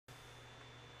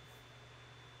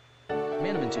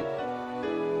Manamon 2.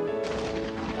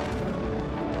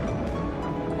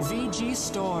 VG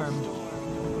Storm.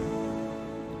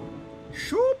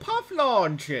 Shoe puff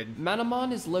launching.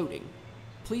 Manamon is loading.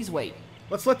 Please wait.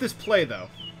 Let's let this play, though.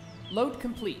 Load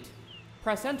complete.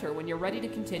 Press enter when you're ready to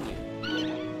continue.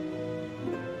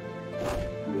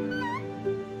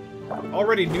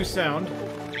 Already new sound.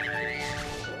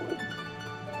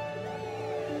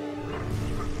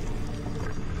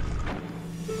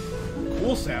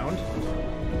 Cool sound.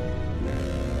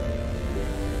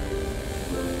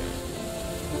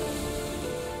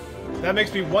 That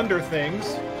makes me wonder things.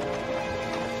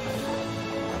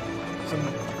 Some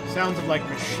sounds of, like,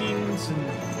 machines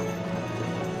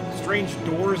and strange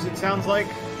doors, it sounds like.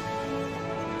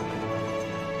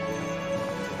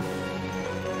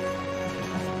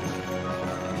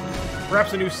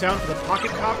 Perhaps a new sound for the pocket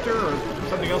copter, or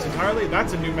something else entirely?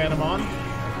 That's a new Manamon.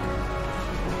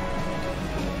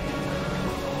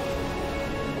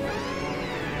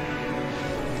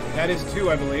 That is two,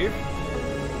 I believe.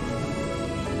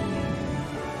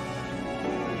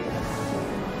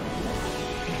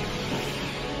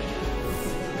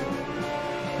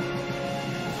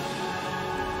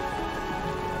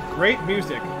 Great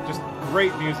music. Just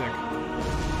great music.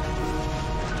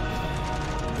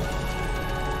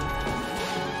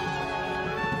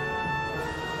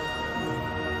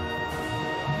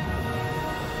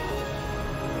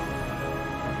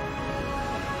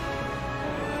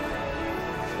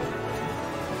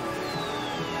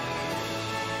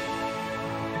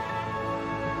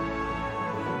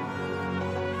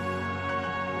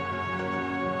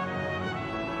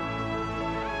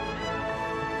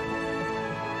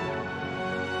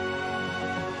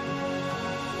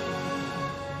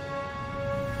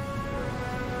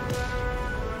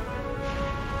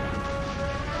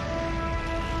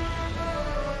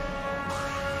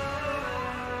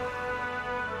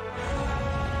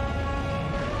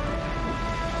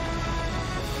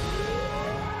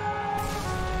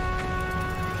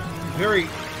 We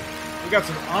got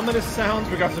some ominous sounds,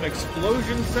 we got some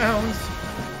explosion sounds.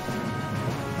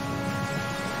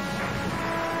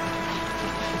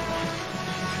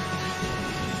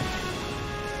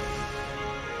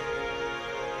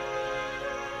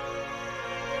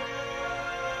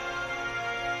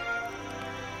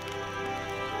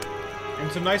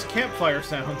 And some nice campfire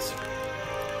sounds.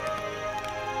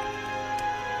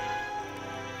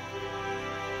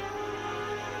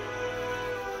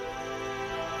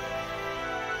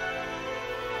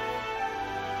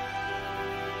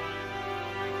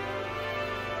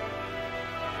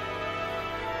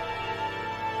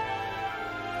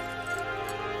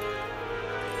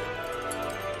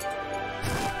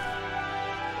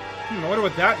 I wonder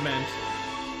what that meant.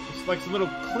 It's like some little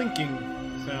clinking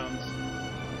sounds.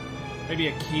 Maybe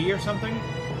a key or something?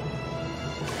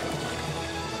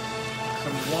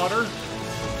 Some water?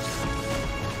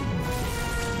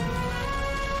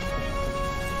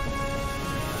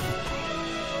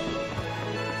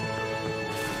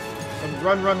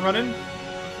 Some running?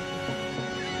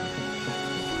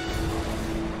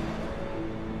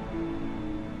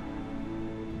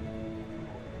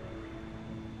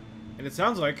 And it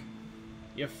sounds like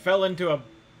you fell into a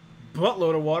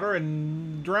buttload of water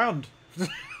and drowned.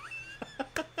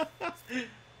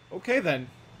 Okay, then.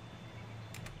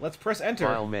 Let's press enter.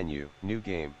 File menu. New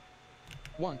game.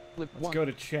 Let's go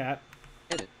to chat.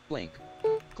 Edit. Blank.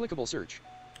 Clickable search.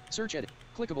 Search edit.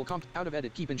 Clickable comp. Out of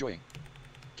edit. Keep enjoying.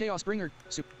 Chaos Bringer.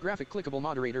 Graphic clickable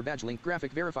moderator badge link.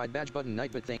 Graphic verified badge button.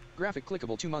 Nightbit thing. Graphic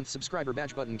clickable 2-month subscriber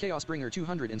badge button. Chaos Bringer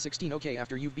 216. Okay,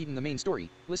 after you've beaten the main story,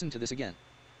 listen to this again.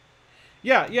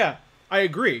 Yeah. I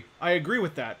agree. I agree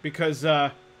with that, because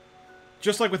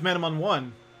just like with Manamon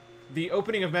 1, the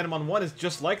opening of Manamon 1 is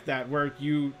just like that, where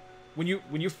when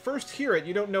you first hear it,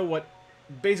 you don't know what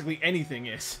basically anything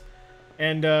is.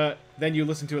 And then you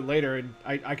listen to it later, and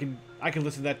I can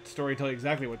listen to that story and tell you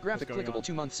exactly what's going on. Graphic clickable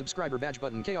 2-month subscriber badge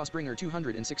button. Chaos Bringer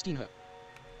 216.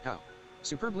 How?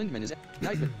 Superb Lindman is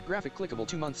Nightbit. Graphic clickable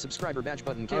 2-month subscriber badge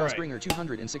button. Chaos Bringer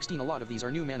 216. A lot of these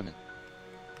are new Manamon.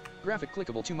 Graphic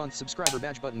clickable 2-month subscriber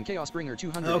badge button. Chaos Bringer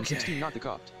 216. Not the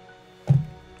copt.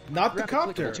 Not the copter.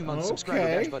 copter. Graphic clickable 2-month subscriber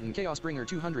badge button. Chaos Bringer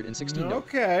 216.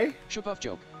 Okay. Shupuff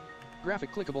joke.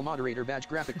 Graphic clickable moderator badge.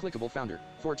 Graphic clickable founder.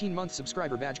 14-month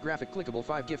subscriber badge. Graphic clickable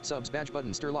 5 gift subs badge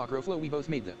button. Sturlock Roflo. We both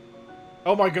made the.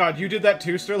 Oh my god, you did that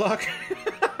too, Sturlock?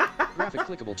 Graphic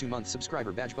clickable 2-month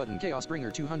subscriber badge button. Chaos Bringer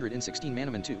 216.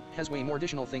 Manamon 2 has way more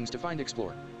additional things to find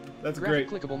explore. That's graphic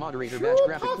great. Clickable moderator badge.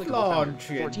 Graphic clickable founder.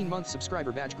 14-month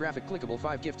subscriber badge. Graphic clickable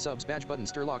 5 gift subs badge button.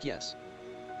 Sturlock yes.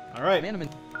 Alright.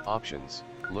 Manamon. Options.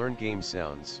 Learn game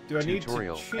sounds. Do I need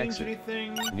Tutorial. to change Exit.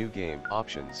 anything? New game.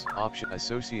 Options. Option.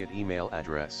 Associate email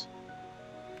address.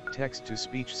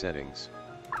 Text-to-speech settings.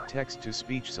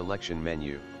 Text-to-speech selection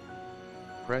menu.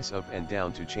 Press up and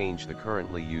down to change the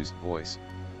currently used voice.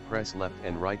 Press left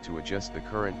and right to adjust the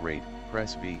current rate.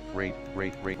 Press V. Rate.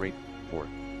 4.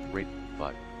 Rate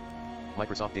 5.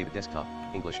 Microsoft David Desktop,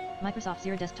 English. Microsoft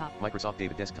Zero Desktop. Microsoft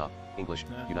David Desktop, English,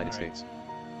 United States.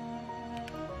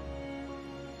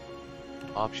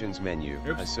 Options menu.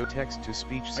 Oops. So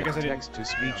text-to-speech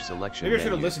Text-to-speech selection Maybe I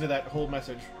should have menu. listened to that whole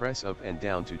message. Press up and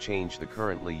down to change the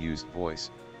currently used voice.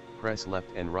 Press left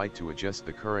and right to adjust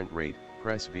the current rate.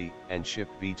 Press V and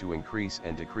Shift V to increase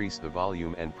and decrease the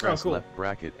volume and press cool. left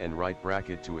bracket and right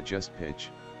bracket to adjust pitch.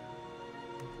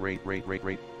 Rate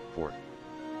 4.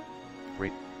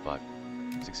 Rate 5.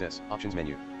 Success. Options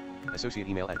menu. Associate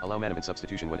email at allow Manamon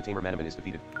substitution when a tamer Manamon is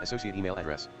defeated. Associate email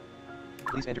address.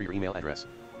 Please enter your email address.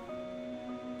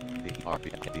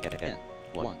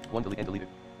 One delete and deleted.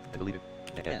 Deleted.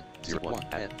 N 01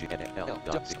 at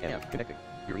gmail.com. Connecting.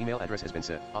 Your email address has been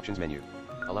set. Options menu.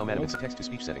 Allow Manamon text to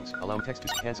speech settings. Allow text to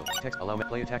cancel. Text allow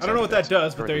play attack. I don't know what that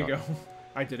does, but there you Currently go.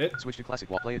 I did it. on. Switch to classic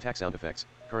wall play attack sound effects.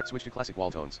 Current switch to classic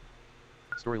wall tones.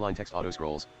 Storyline text auto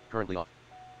scrolls. Currently off.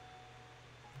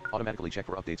 Automatically check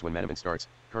for updates when Manamon starts.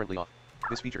 Currently off.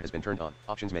 This feature has been turned on.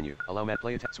 Options menu. Allow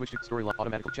play attack. Switch to storyline.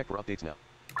 Automatically check for updates now.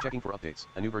 Checking for updates.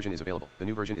 A new version is available. The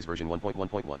new version is version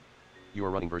 1.1.1. You are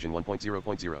running version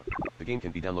 1.0.0. The game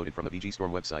can be downloaded from the VG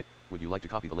Storm website. Would you like to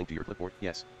copy the link to your clipboard?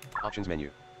 Yes. Options menu.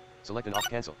 Select an off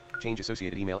cancel. Change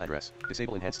associated email address.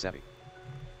 Disable enhanced savvy.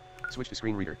 Switch to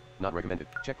screen reader. Not recommended.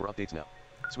 Check for updates now.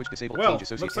 Switch disable. Well, Change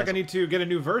associate looks like I cancel. need to get a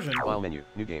new version. File menu.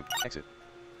 New game. Exit.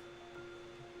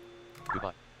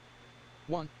 Goodbye.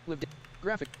 1. Lived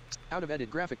graphic. Out of edit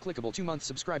graphic clickable 2-month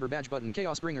subscriber badge button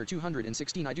Chaos Bringer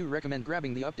 216. I do recommend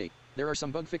grabbing the update. There are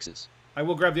some bug fixes. I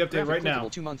will grab the update Graphic right now.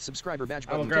 clickable 2-month subscriber badge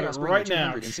I will button grab it Chaos Bringer right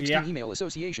now. 216 Yeah. email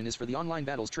association is for the online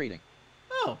battles trading.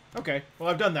 Oh, okay. Well,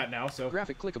 I've done that now, so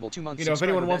Graphic clickable 2-month you know, if subscriber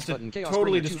anyone wants badge to button Chaos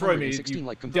totally Bringer destroy me, 216 you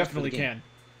like composed for the definitely game. can.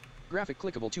 Graphic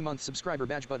clickable 2-month subscriber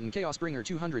badge button Chaos Bringer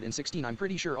 216. I'm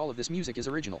pretty sure all of this music is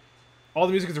original. All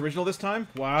the music is original this time?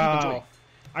 Wow. enjoying.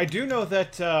 I do know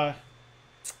that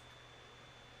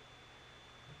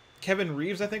Kevin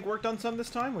Reeves, I think, worked on some this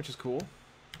time, which is cool.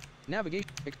 Navigation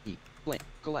E blank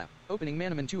collab opening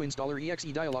Manamon 2 installer exe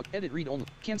dialog edit read only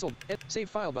cancel save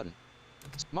file button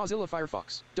Mozilla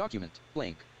Firefox document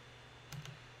blank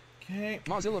Okay.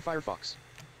 Mozilla Firefox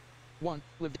 1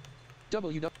 lived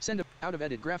send out of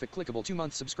edit graphic clickable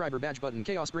 2-month subscriber badge button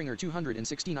Chaos Bringer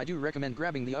 216. I do recommend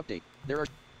grabbing the update. There are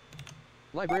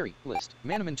library list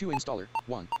Manamon 2 installer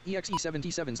 1 exe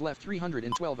 77s left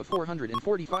 312 of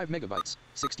 445 megabytes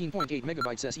 16.8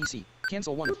 megabytes sec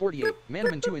cancel 1 of 48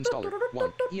 Manamon 2 installer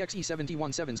 1 exe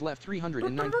 71 7s left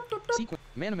 309 sequence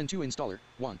Manamon 2 installer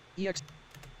 1 ex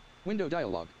window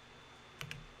dialog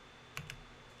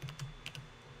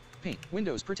paint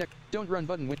Windows protect don't run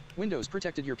button Windows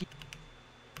protected your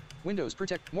Windows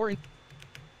protect more in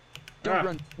don't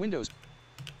run Windows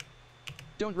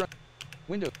don't run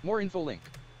window more info link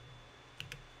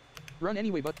run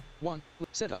anyway but 1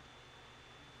 setup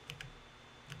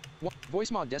 1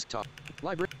 voice mod desktop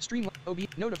library stream ob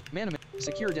notif Manamon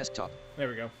secure desktop There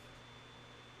we go.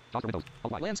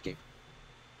 landscape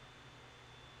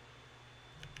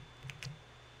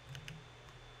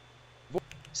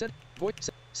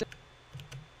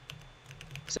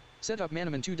set up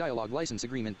Manamon 2 dialog license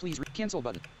agreement please cancel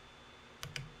button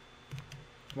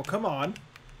Well, come on.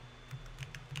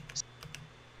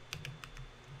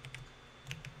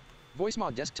 voice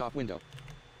mod desktop window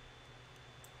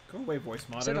Go away, voice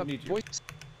mod. I set don't up need you.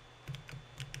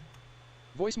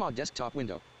 voice mod desktop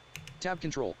window tab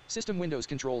control system windows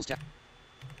controls tab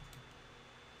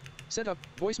set up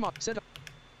voice mod set up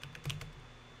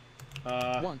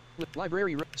 1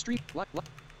 library stream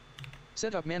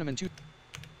set up Manamon 2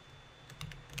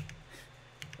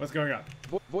 What's going on?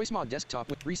 voice mod desktop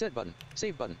with reset button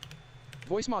save button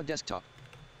voice mod desktop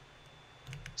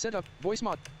set up voice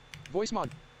mod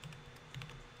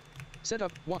set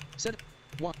up 1 set up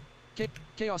 1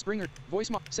 Chaos Bringer voice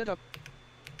mod set up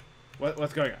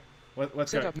What's going on?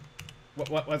 What's set going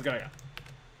up What's going on?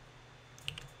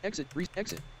 exit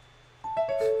exit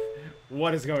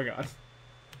What is going on?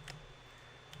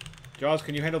 Jaws,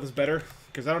 can you handle this better?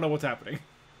 Because I don't know what's happening.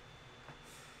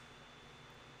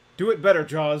 Do it better,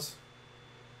 Jaws.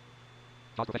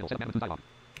 Jaws professional set Manamon 2 dialog.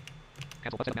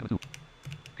 Cancel but set Manamon 2.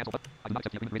 Cancel but I do not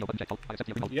accept the agreement radio button check. I accept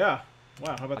the agreement. Yeah.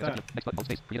 Wow, how about that? Next button hold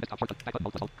space. Create a desktop shortcut. Back button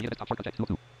hold plus hold. Create a desktop shortcut check 2 of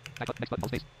 2. Back button next button hold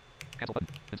space. Cancel button.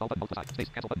 Install button hold plus I. Space.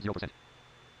 Cancel button 0%.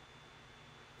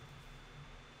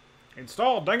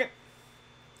 Install, dang it.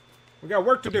 We got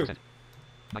work to do.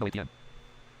 9:08 p.m.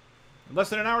 Less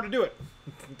than an hour to do it.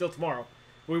 Until tomorrow.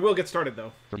 We will get started,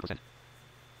 though. 30%.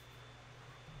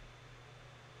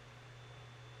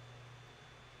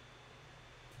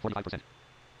 45%.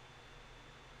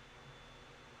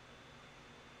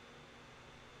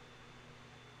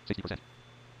 60%.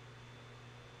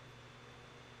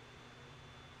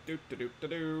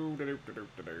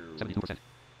 72%.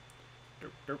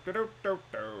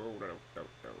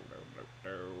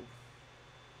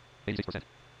 86%.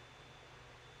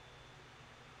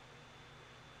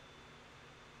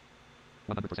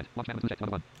 100%. Launch Manamon 2 check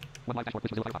 101. One live dashboard,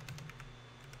 which was Firefox.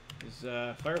 Is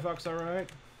Firefox alright?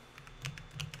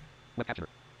 Web capture.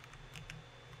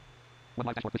 One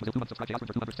live dashboard, which was 2 months subscribe. Chaos for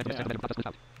 200. 7% of the process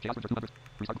out. Chaos for 200.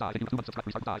 Restart die. Taking 2 months subscribe.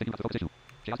 Restart die. Taking the focus issue.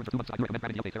 Chaos for 2 months. I do recommend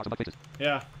granting the update. There are some bug fixes.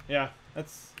 Yeah.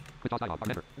 That's... Quick pause dialog.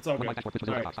 Remember. It's all One good. live dashboard, which was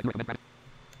Firefox. I do recommend granting.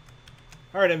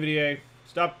 Alright, NVDA.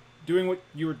 Stop doing what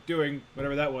you were doing,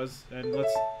 whatever that was, and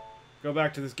let's go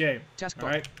back to this game. Taskbar.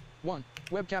 Alright? 1.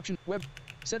 Web caption. Web.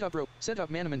 Setup row. Setup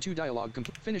Manamon 2 dialog.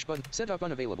 Finish button. Setup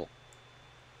unavailable.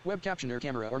 Web captioner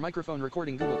camera or microphone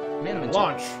recording Google. Manamon 2.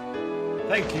 Launch.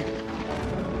 Thank you.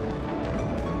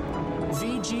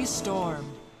 VG Storm.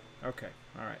 Okay,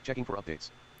 alright. Checking for updates.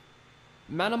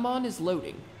 Manamon is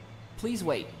loading. Please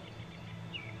wait.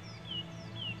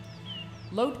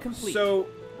 Load complete. So,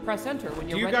 Press enter when do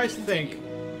you're you ready guys to think...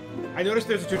 continue. I noticed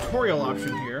there's a tutorial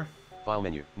option here. File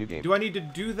menu. New game. Do I need to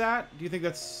do that? Do you think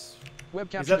that's... Web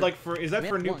captioner. Is that like for... Is that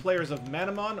for Man- new one. players of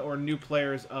Manamon or new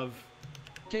players of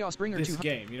Chaos Bringer this 200.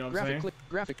 game? You know what I'm Graphic saying? click.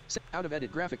 Graphic. Out of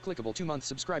edit. Graphic clickable 2 month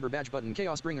subscriber badge button.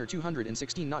 Chaos Bringer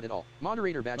 216. Not at all.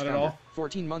 Moderator badge Not at founder. all?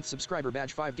 14 month subscriber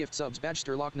badge 5 gift subs badge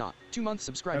Sturlock not. 2 month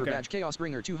subscriber Okay. badge Chaos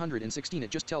Bringer 216. It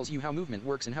just tells you how movement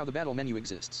works and how the battle menu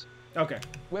exists. Okay.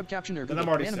 Web captioner. Then Google. I'm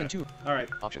already Manamon set. 2. Alright.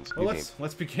 Options. Well, New game.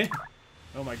 let's begin.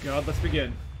 Oh my god, let's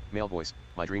begin. Male voice.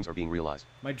 My dreams are being realized.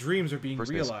 My dreams are being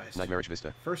First realized. base. Nightmarish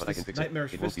Vista. First but I is can fix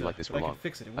Nightmarish it. It won't be Vista, like this but for I long. can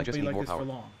fix it. It I won't just be need like more this power. for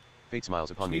long. Fate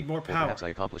smiles upon Just me. need more Or perhaps power.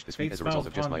 I accomplished this Fate feat as a result smiles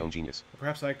of just upon my me. own genius.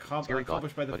 Perhaps I Scary thought,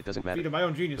 accomplished by the but it doesn't feat matter. of my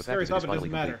own genius. The Scary fact is thought, it but is it doesn't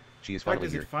finally matter. complete. She is The fact finally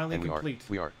is here. it's finally And complete.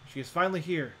 we are. She is finally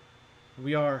here.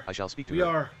 We are. I shall speak to We her.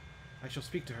 are. I shall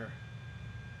speak to her.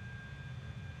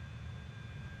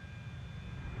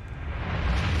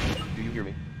 Do you hear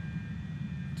me?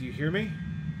 Do you hear me?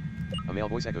 A male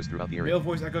voice echoes throughout the Male area.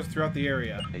 voice echoes throughout the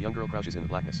area. A young girl crouches in the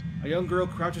blackness. A young girl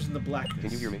crouches in the blackness.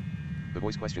 Can you hear me? The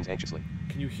voice questions anxiously.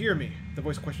 Can you hear me? The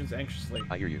voice questions anxiously.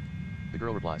 I hear you. The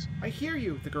girl replies. I hear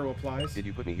you, the girl replies. Did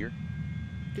you put me here?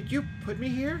 Did you put me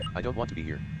here? I don't want to be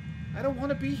here. I don't want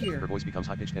to be Her here. voice becomes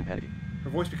high-pitched and panicky. Her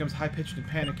voice becomes high-pitched and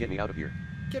panicky. Get me out of here.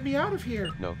 Get me out of here!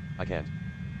 No, I can't.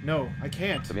 No, I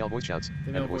can't. The male voice shouts, The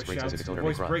and male the voice voice breaks shouts. as if its The owner may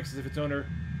voice cry. breaks as if its owner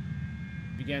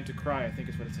began to cry, I think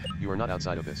is what it said. You are not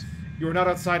outside of this. You are not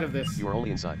outside of this. You are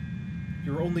only inside.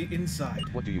 You're only inside.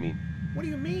 What do you mean? What do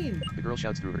you mean? The girl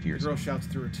shouts through her The tears. girl shouts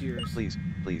through her tears. Please,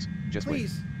 please, just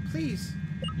Please, please.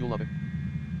 wait. You'll love it.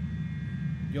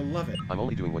 You'll love it. I'm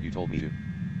only doing what you told me to.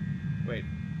 Wait,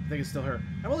 I think it's still her.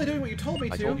 I'm only doing what you told me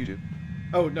to. I told you to.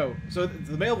 Oh, no. So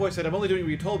the male voice said, I'm only doing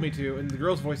what you told me to, and the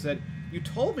girl's voice said, you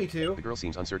told me to. The girl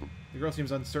seems uncertain. The girl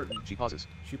seems uncertain. She pauses.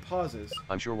 She pauses.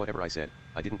 I'm sure whatever I said,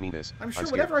 I didn't mean this. I'm sure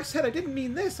scared. whatever I said, I didn't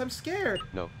mean this. I'm scared.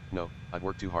 No, I've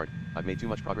worked too hard. I've made too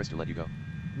much progress to let you go.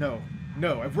 No,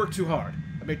 I've worked too hard.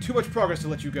 I've made too much progress to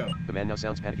let you go. The man now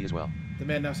sounds panicky as well. The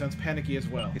man now sounds panicky as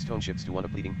well. His tone shifts to one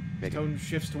of pleading, His begging. tone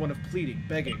shifts to one of pleading,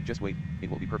 begging. Just wait.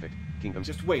 It will be perfect. Kingdoms,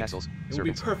 Just wait. castles, It will be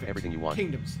servants, perfect. everything you want.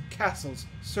 Kingdoms, castles,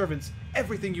 servants,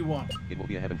 everything you want. It will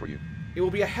be a heaven for you. It will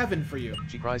be a heaven for you.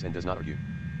 She cries and does not argue.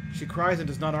 She cries and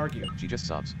does not argue. She just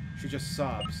sobs. She just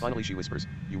sobs. Finally she whispers,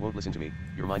 you won't listen to me.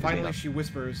 Your mind is made Finally up. she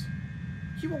whispers,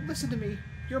 you won't listen to me.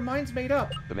 Your mind's made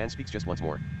up. The man speaks just once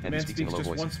more, The and man he speaks in a speaks low just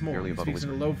voice, once more. barely He above a speaks in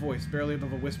whisper. a low voice, barely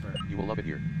above a whisper. You will love it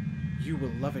here. You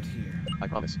will love it here. I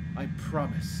promise. I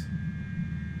promise.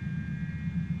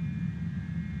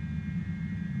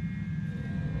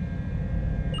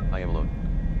 I am alone.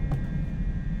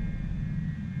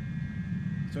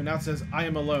 So now it says, I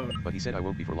am alone. But he said I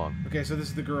won't be for long. Okay, so this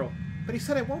is the girl. But he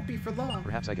said I won't be for long.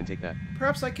 Perhaps I can take that.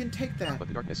 Perhaps I can take that. But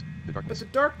the darkness, But the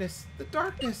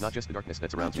darkness. Not not just the darkness that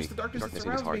Not surrounds me. just the darkness that in his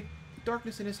surrounds heart. me. The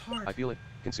darkness in his heart. I feel it,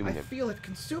 consuming him, feel it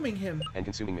consuming him and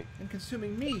consuming me. and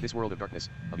consuming me. This world of darkness,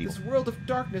 of evil. This world of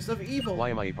darkness, of evil. Why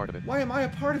am I a part of it? Why am I a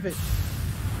part of it?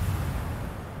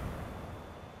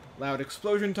 Loud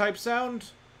explosion type sound.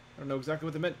 I don't know exactly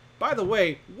what they meant. By the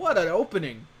way, what an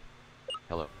opening.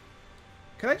 Hello.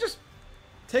 Can I just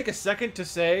take a second to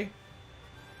say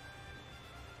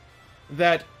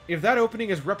that if that opening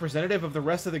is representative of the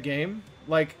rest of the game,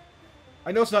 like,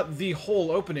 I know it's not the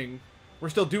whole opening, we're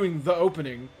still doing the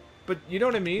opening, but but you know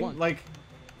what I mean? One. Like,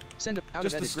 Send a out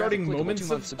just of the edit starting graphic clickable moments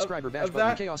 2-month of subscriber badge that?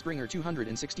 button Chaos Bringer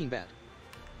 216 bad.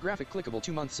 Graphic clickable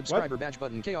 2-month subscriber badge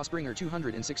button Chaos Bringer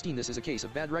 216. This is a case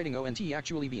of bad writing ONT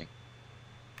actually being.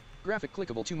 Graphic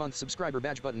clickable 2-month subscriber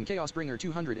badge button Chaos Bringer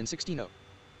 216 0.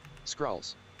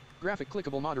 Scrawls. Graphic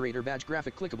clickable moderator badge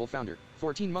graphic clickable founder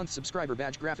 14-month subscriber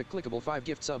badge graphic clickable 5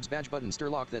 gift subs badge button stir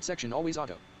lock that section always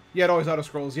auto. Yeah, it always auto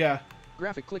scrolls. Yeah.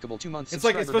 Graphic clickable 2-month It's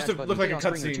like subscriber it's supposed badge to button look like a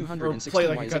Chaos Bringer cutscene or 216. play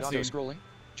like Why a is it auto cutscene.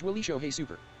 scrolling? Willie Show, hey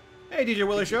super. Hey, DJ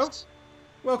Willie Show. Gifts.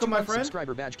 Welcome, my 2-month friend.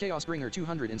 Subscriber badge Chaos Bringer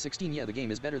 216. Yeah, the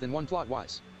game is better than one plot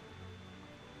wise.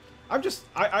 I just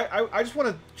want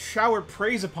to shower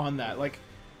praise upon that. Like,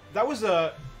 that was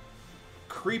a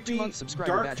creepy, 2-month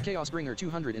subscriber dark. badge Chaos Bringer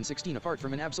 216. Apart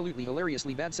from an absolutely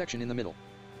hilariously bad section in the middle.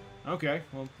 Okay,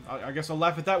 well, I guess I'll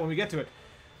laugh at that when we get to it.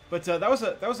 But that was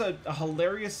a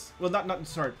hilarious. Well,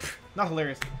 sorry, not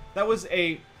hilarious. That was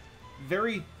a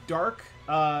very dark,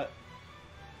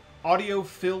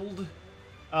 audio-filled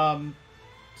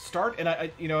start, and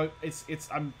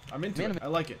I'm into it. I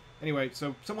like it. Anyway,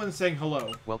 so someone's saying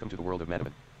hello. Welcome to the world of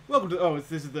Manamon. Welcome to.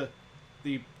 This is the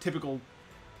typical.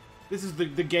 This is the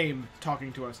game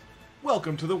talking to us.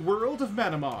 Welcome to the world of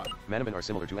Manamon. Manamon are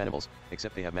similar to animals,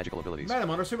 except they have magical abilities.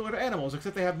 Manamon are similar to animals,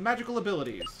 except they have magical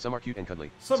abilities. Some are cute and cuddly.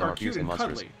 Some are fierce cute and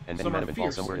monstrous, cuddly. and many Some are Manamon fall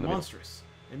fierce somewhere in and the middle. monstrous.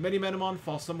 And many Manamon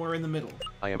fall somewhere in the middle.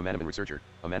 I am a Manamon researcher,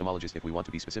 a Manamologist if we want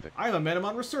to be specific. I am a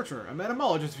Manamon researcher, a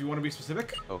Manamologist if you want to be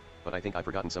specific. Oh, but I think I've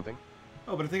forgotten something.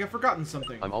 Oh, but I think I've forgotten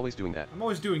something. I'm always doing that. I'm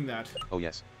always doing that. Oh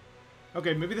yes.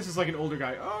 Okay, maybe this is like an older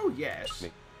guy. Oh, yes. Me.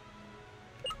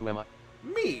 Who am I?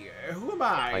 Me? Who am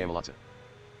I? I am Alotza.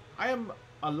 I am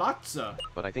Alotza.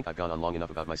 But I think I've gone on long enough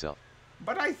about myself.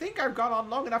 But I think I've gone on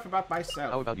long enough about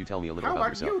myself. How about you tell me a little How about about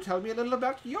yourself? you tell me a little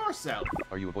about yourself?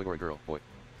 Are you a boy or a girl? Boy.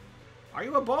 Are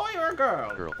you a boy or a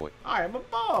girl? Girl, boy. I am a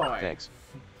boy. Thanks.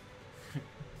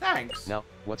 Thanks. Now,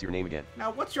 what's your name again?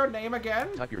 Now, what's your name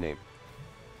again? Type your name.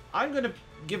 I'm gonna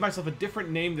give myself a different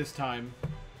name this time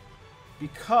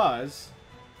because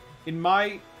in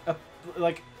my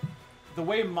the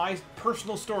way my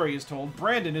personal story is told,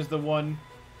 Brandon is the one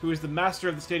who is the master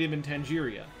of the stadium in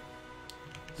Tangeria.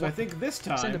 So I think this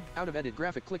Send time a out of edit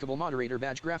graphic clickable moderator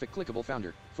badge graphic clickable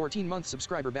founder 14-month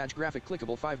subscriber badge graphic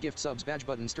clickable 5 gift subs badge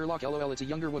button stirlock lol. It's a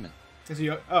younger woman. is he?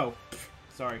 Oh,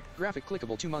 sorry. Graphic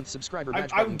clickable 2-month subscriber I'm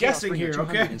badge button guessing Chaos Bringer here,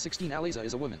 okay? 216. Aliza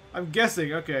is a woman. I'm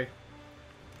guessing. Okay.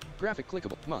 Graphic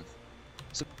clickable month.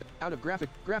 Out of graphic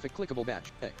clickable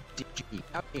badge A D G E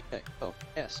out A O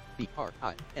S B R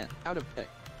I N out of A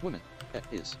woman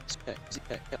is A Z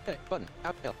A button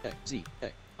out L A Z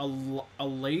A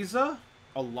Alaza?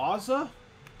 Alaza?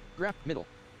 graph middle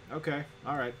Okay.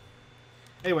 All right.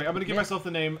 Anyway, I'm gonna give myself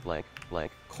the name Blank,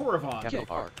 blank. Koravan. Capital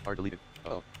K, R. R deleted.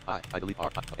 O I delete R.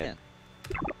 N. N.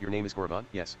 Your name is Korriban?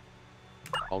 Yes.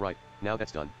 Alright, now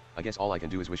that's done. I guess all I can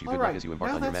do is wish you All good right, luck as you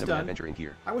embark now on your that's Manamon done. adventure in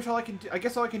here. I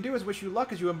guess all I can do is wish you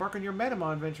luck as you embark on your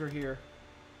Manamon adventure here.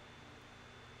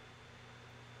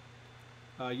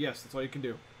 Yes, that's all you can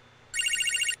do.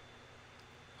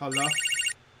 Hello?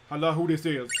 Hello, who this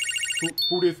is?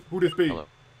 Who this be? Hello.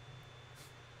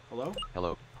 Hello?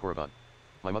 Hello, Korriban.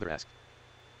 My mother asked.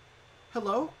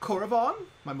 Hello, Koravan?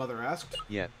 My mother asked.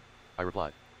 Yeah. I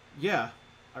replied. Yeah,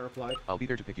 I replied. I'll be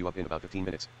there to pick you up in about 15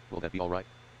 minutes. Will that be alright?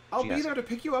 I'll She be asked. there to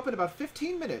pick you up in about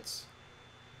 15 minutes.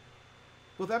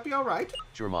 Will that be alright?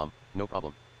 Sure, Mom. No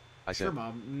problem. I said, Sure,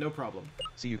 Mom, no problem.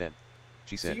 see you then.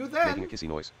 She said, you then. making a kissy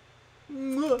noise.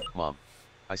 Mwah. Mom.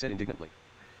 I said indignantly.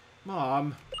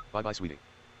 Mom. Bye-bye, sweetie.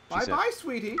 She said, Bye-bye,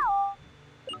 sweetie.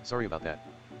 sorry about that.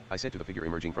 I said to the figure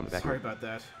emerging from the back Sorry room. about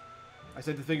that. I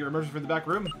said the figure emerging from the back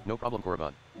room. No problem,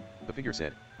 Korriban. The figure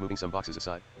said, moving some boxes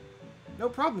aside. No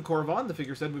problem, Koravan, the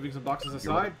figure said, moving some boxes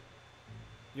Your mother? aside.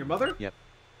 Your mother? Yep.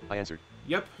 I answered.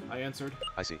 Yep, I answered.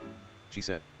 I see. She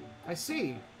said, I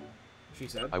see, she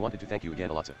said. I wanted to thank you again,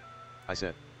 Alotza. I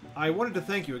said, I wanted to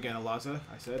thank you again, Alaza,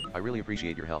 I said. I really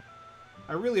appreciate your help.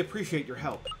 I really appreciate your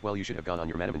help. Well, you should have gone on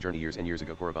your Manamon journey years and years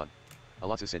ago, Korriban.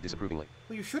 Alotza said disapprovingly.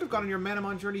 Well, you should have gone on your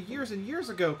Manamon journey years and years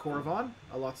ago, Koravan,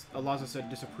 Alaza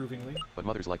said disapprovingly. But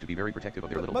mothers like to be very protective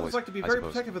of their But little mothers boys, like to be I very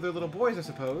suppose. protective of their little boys, I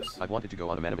suppose. I've wanted to go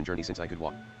on a Manamon journey since I could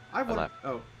walk. I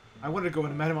wanted to go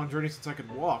on a Manamon journey since I could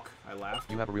walk, I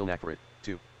laughed. You have a real knack for it,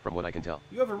 too, from what I can tell.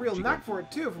 You have a real She knack did. for it,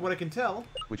 too, from what I can tell.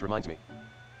 Which reminds me.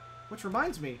 Which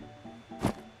reminds me.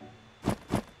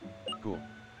 Cool.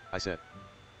 I said.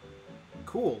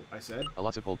 Cool, I said.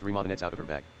 Alotza pulled 3 mononets out of her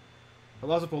bag.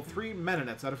 Alaza pulled 3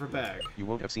 Manonets out of her bag. You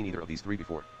won't have seen either of these 3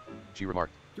 before. She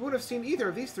remarked. You wouldn't have seen either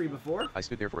of these 3 before. I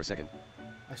stood there for a second.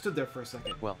 I stood there for a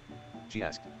second. Well, she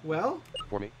asked. Well,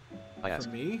 For me? I asked.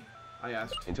 for me? I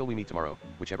asked. Until we meet tomorrow,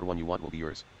 whichever one you want will be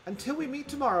yours. Until we meet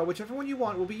tomorrow, whichever one you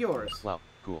want will be yours. Wow,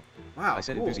 cool. Wow, I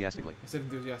said cool. enthusiastically. I said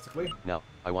enthusiastically. Now,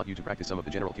 I want you to practice some of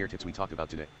the general care tips we talked about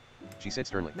today. She said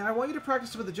sternly. Now I want you to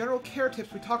practice some of the general care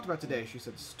tips we talked about today, she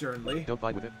said sternly. Don't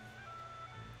fight with it.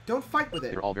 Don't fight with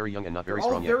it. They're all very young and not very They're all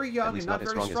strong yet. very young At least and not not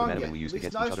as very strong as the strong Manamon yet. we At used least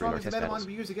against not each as other in strong our as the test Manamon battles.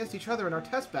 we use against each other in our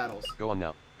test battles. Go on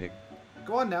now, pick.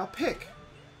 Go on now, pick.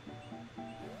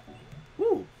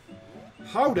 Woo.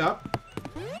 Hold up.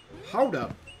 Hold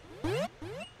up.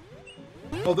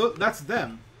 Oh, that's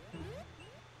them.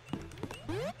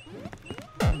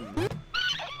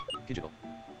 Digital.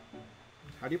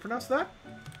 How do you pronounce that?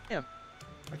 M.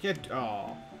 I can't.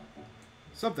 Oh.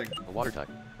 Something. A water type.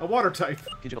 A water type.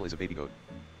 Digital is a baby goat.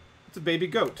 It's a baby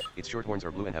goat. Its short horns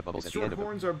are blue and have bubbles Its at the end short of them.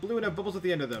 horns are blue and have bubbles at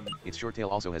the end of them. Its short tail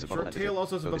also has a bubble Short at the tail tip.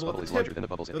 also has a Though this bubble bubble at is the larger tip. than the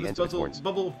bubbles at Though the this ends of its horns.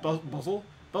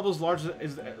 Bubbles is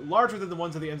larger than the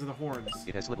ones at the ends of the horns.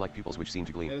 It has slit-like pupils which seem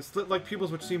to It gleam. has slit-like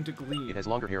pupils which seem to gleam. It has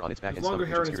longer hair on its back It and has longer stomach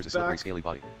hair which on obscures its a silvery back. scaly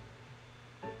body.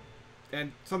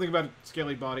 And something about its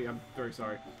scaly body. I'm very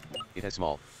sorry. It has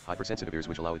small, hypersensitive ears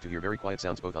which allow it to hear very quiet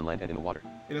sounds both on land and in the water.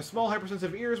 It has small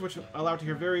hypersensitive ears which allow it to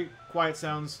hear very quiet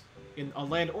sounds on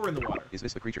land or in the water. Is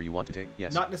this the creature you want to take?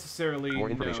 Yes. Not necessarily. More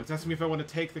No. information. It's asking me if I want to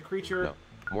take the creature. No.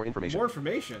 More information. More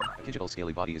information. Digital's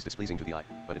scaly body is displeasing to the eye,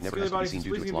 but it never Scaly has to be body is seen due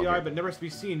to its displeasing to long the eye, hair. but never has to be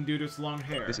seen due to its long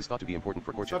hair. This is thought to be important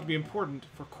for It's thought to courtship. be important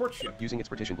for courtship. Using its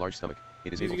partitioned large stomach,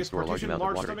 it is Using able to its store a large partitioned amount of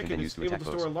large water it stomach, can then it use is to able attack to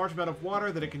store a foes. large amount of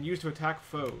water that it can use to attack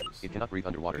foes. It cannot breathe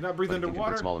underwater. Cannot breathe but it can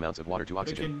underwater, convert small amounts of water to but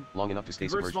it oxygen, can long enough to stay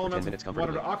Convert submerged small for 10 amounts minutes of water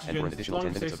comfortably, to oxygen, and for an additional long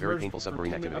 10 enough to minutes of stay very submerged painful for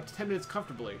submarine 10 activity. Up to 10 minutes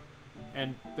comfortably.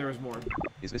 And there is more.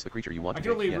 Is this the creature you want I to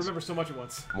can take? only Yes. remember so much at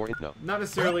once. No. Not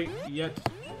necessarily yet.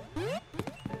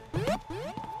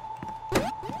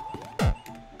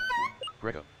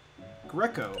 Greco.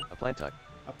 Greco. A plant type.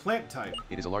 A plant type.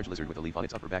 It is a large lizard with a leaf on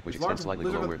its upper back which It's a large extends slightly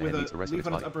lizard below where the with head meets the rest of leaf its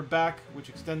on its body. upper back, which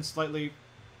extends slightly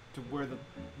to where the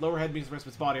lower head meets the rest of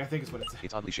its body, I think is what it's saying.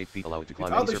 Its oddly shaped feet allow it to Its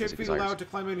climb any oddly surface shaped it feet allow desires. it to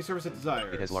climb any surface it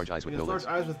desires. It has large eyes with It no has large lids.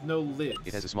 eyes with no lids.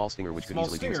 It has a small stinger which could Small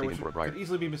easily be stinger, mistaken which for a briar. could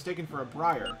easily be mistaken for a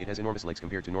briar. It has enormous legs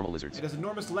compared to normal lizards. It has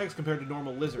enormous legs compared to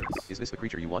normal lizards. Is this the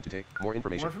creature you want to take? More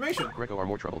information. More information. Greco are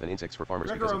more trouble than insects for farmers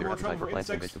Greco because are of their more appetite trouble for for plants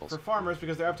and insects vegetables. for farmers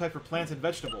because their appetite for plants and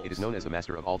vegetables. It is known as the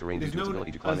master of all terrain It due is to its known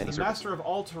ability to as climb the any surface. master of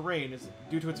all terrain is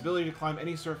due to its ability to climb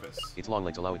any surface. Its long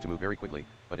legs allow it to move very quickly,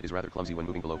 but it is rather clumsy when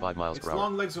moving below 5 miles Its per hour.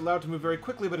 long legs are allowed to move very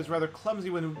quickly, but is rather clumsy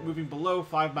when moving below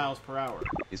 5 miles per hour.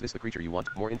 Is this the creature you want?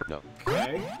 More info? No.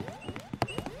 Okay.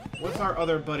 What's our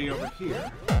other buddy over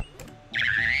here?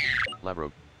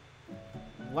 Lavrogue.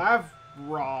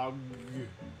 Lavrog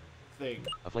thing.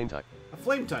 A flame type. A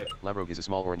flame type. Lavrogue is a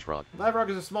small orange frog. Lavrog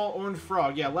is a small orange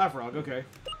frog. Yeah, Lavrog, okay.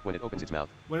 When it opens its mouth,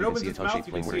 When it you can opens see a its mouth, tongue-shaped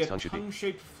you flame can where see its a tongue should be.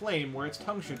 tongue-shaped flame where its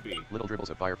tongue should be. Little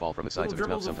dribbles of fire fall from the sides Little of its mouth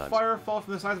dribbles of sometimes. fire fall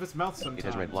from the sides of its mouth sometimes. It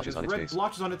has red blotches on its red face.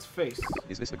 blotches on its face.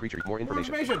 Is this the creature? More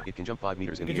information. information. It can jump 5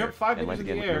 meters It in can the air jump 5 and meters land in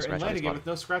again the with air no and scratch on land its again body. with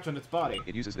no scratch on its body.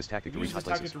 It uses this tactic It to reach uses high this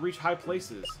tactic places. to reach high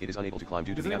places. It is unable to climb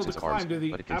due It to is the unable absence to of arms, climb due to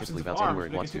the but it can absence typically of bounce arms, anywhere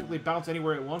but it it wants can to. typically bounce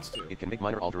anywhere it wants to. It can make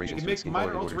minor It alterations can to its make skin color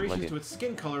minor in order to blend alterations in. to its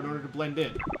skin color in order to blend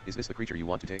in. Is this the creature you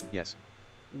want to take? Yes.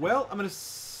 Well, I'm gonna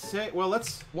say, well,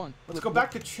 let's 1. go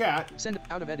back to chat. Send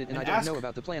out of edit and And I don't ask- know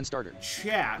about the plan starter.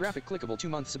 Chat. Graphic clickable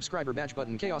 2-month subscriber badge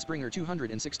button Chaos Bringer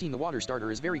 216. The water starter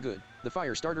is very good. The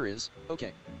fire starter is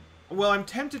okay. Well, I'm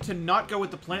tempted to not go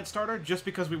with the plant starter just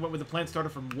because we went with the plant starter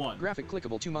from 1. Graphic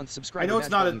clickable 2-month subscriber I know it's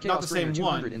badge not button not Chaos the same Bringer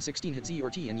one. 216 hit Z or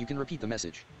T and you can repeat the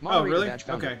message. Oh, Moderator really? badge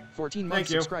founder. Okay. 14-month Thank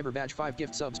you. subscriber badge 5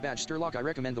 gift subs badge Sturlock. I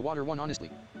recommend the water one honestly.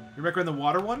 You recommend the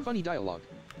water one? Funny dialogue.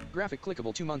 Graphic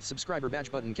clickable 2-month subscriber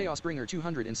badge button Chaos Bringer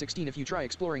 216. If you try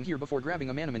exploring here before grabbing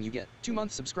a Manamon you get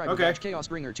 2-month subscriber Okay. badge Chaos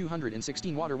Bringer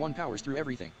 216. Water 1 powers through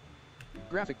everything.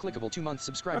 Graphic clickable 2-month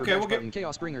subscriber Okay, badge we'll get- button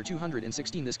Chaos Bringer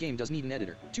 216. This game does need an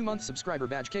editor. 2-month subscriber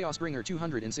badge Chaos Bringer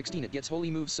 216. It gets holy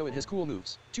moves so it has cool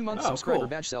moves. 2-month Oh, subscriber cool.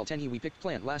 badge Cell 10E. We picked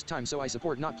plant last time so I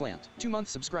support not plant. 2-month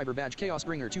subscriber badge Chaos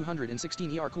Bringer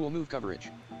 216. ER cool move coverage.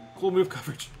 Cool move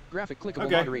coverage. Graphic clickable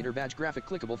Okay. moderator badge Graphic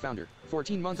clickable founder.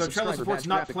 14-month So Trello subscriber supports badge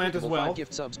not Graphic plant as clickable well. 5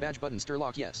 gift subs badge button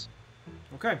Sturlock yes.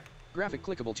 Okay. Graphic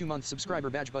clickable 2-month subscriber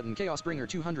badge button Chaos Bringer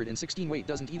 216. Wait,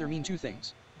 doesn't either mean two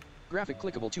things. Graphic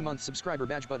clickable 2-month subscriber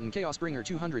badge button Chaos Bringer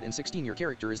 216. Your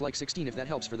character is like 16 if that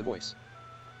helps for the voice.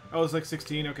 Oh, it's like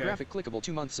 16, okay. Graphic clickable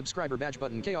 2-month subscriber badge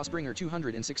button Chaos Bringer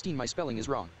 216. My spelling is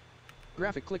wrong.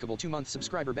 Graphic clickable 2-month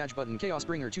subscriber badge button Chaos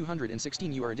Bringer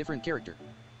 216. You are a different character.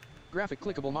 Graphic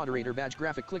clickable moderator badge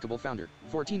Graphic clickable founder.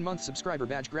 14-month subscriber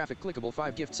badge Graphic clickable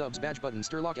 5 gift subs badge button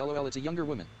Sturlock LOL. It's a younger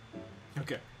woman.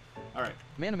 Okay. Alright.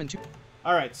 Manamon 2.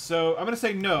 Alright, so I'm gonna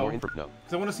say no. More info? No.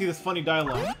 Because I want to see this funny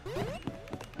dialogue.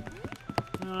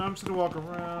 No, I'm just gonna walk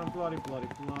around, blah blah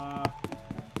blah.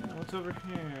 What's over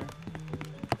here?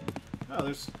 Oh,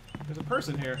 there's a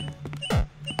person here.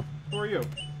 Who are you?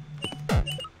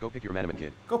 Go pick your Manamon,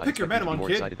 kid. Go pick your Manamon, more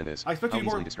kid. Excited than this. I expect you How to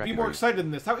easily be distracted more are you? excited than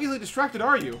this. How easily distracted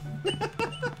are you?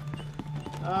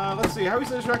 Let's see. How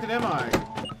easily distracted am I?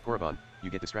 Korriban, you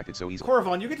get distracted so easily.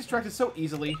 Korriban, you get distracted so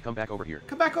easily. Come back over here.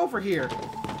 Come back over here.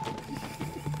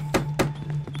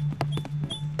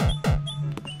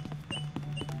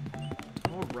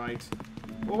 Alright.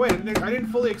 Well, wait, I didn't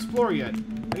fully explore yet.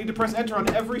 I need to press enter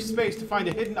on every space to find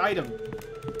a hidden item.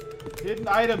 Hidden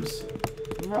items.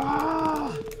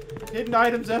 Ah! Hidden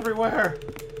items everywhere.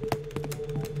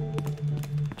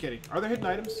 Kidding. Are there hidden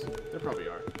items? There probably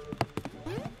are.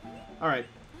 Alright.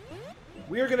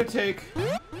 We are gonna take...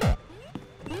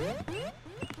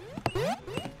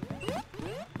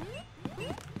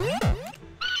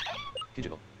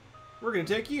 Kidgetal. We're gonna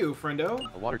take you,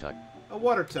 friendo. A water type. A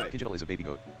water type. Kidgetal is a baby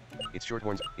goat. Its short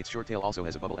horns. Its short tail also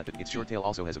has a bubble at the. Its short tail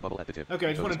also has a bubble at the tip. Okay, I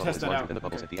just Though want this to test bubble is that larger out. than the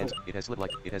bubbles Okay, at the ends. It has slit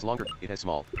like. It has longer. It has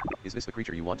small. Is this the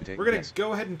creature you want to take? We're gonna Yes.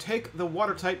 go ahead and take the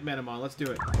water type Manamon. Let's do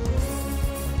it.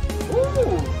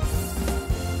 Ooh!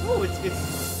 Ooh,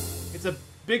 it's a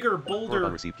bigger, bolder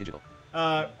Korriban received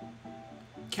Kidgetal.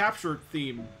 capture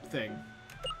theme thing.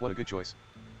 What a good choice.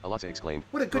 Alasa exclaimed.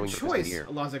 What a good throwing her fist in choice! the air.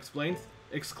 Alaza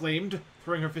exclaimed,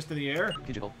 throwing her fist in the air.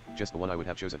 Kidgetal, just the one I would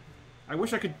have chosen. I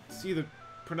wish I could see the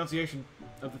pronunciation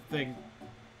of the thing.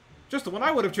 Just the one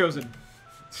I would have chosen.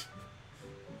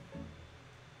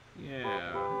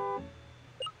 Yeah.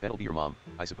 That'll be your mom,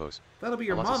 I suppose. That'll be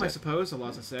your Alaza mom, I said. suppose,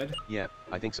 Alaza said. Yeah,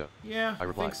 I think so. Yeah, I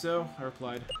replied. think so, I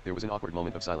replied. There was an awkward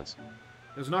moment of silence.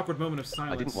 There was an awkward moment of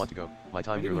silence. I didn't want to go. My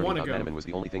time I here didn't learning wanna about go. Manamon was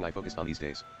the only thing I focused on these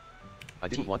days. I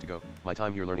didn't want to go. My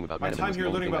time here learning about My Manamon time was the here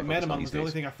only learning thing about I focused on Manamon these was the only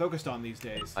days. thing I focused on these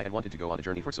days. I had wanted to go on a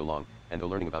journey for so long, and though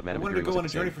learning about Manamon wanted to theory go was on at a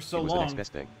the journey same, for so it was the next long.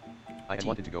 best thing. I had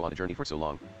wanted to go on a journey for so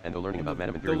long, and though learning about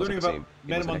Manamon The theory was at learning the about same,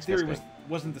 it was the Manamon next theory best thing.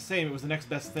 wasn't the same, it was the next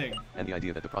best thing. And the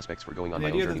idea that the prospects for going on And the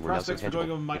my own idea that journey the were now so prospects for tangible,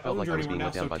 going on my it felt own like I journey was were being now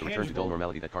let down so by the return to dull tangible.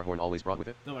 normality that Carhorn always brought with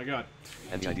it. Oh my god.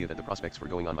 And the idea that the prospects for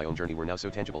going on my own journey were now so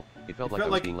tangible, it felt It like I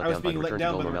felt was like being I let was down by the being let return to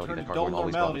down dull by the normality return that to dull Carhorn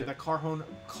always brought normality with it.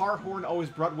 that Carhorn always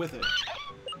brought with it.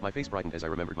 My face brightened as I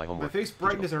remembered my My homework. face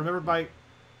brightened as I remembered My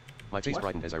face What?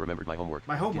 brightened as I remembered my homework.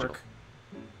 my homework.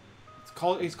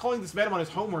 He's calling this Manamon his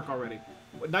homework already.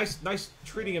 Nice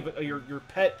treating of your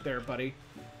pet there, buddy.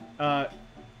 And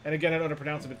again, I don't know how to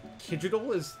pronounce it, but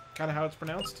Kidgetal is kind of how it's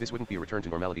pronounced. This wouldn't be a return to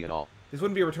normality at all. This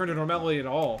wouldn't be a return to normality at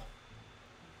all.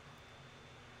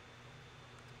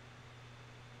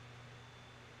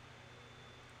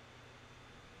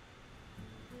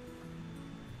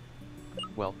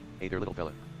 Well, hey there, little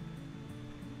fella.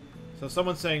 So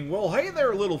someone's saying, well, hey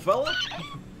there, little fella.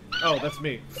 Oh, that's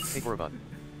me. Hey, Korriban.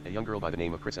 A young girl by the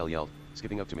name of Chriselle yelled,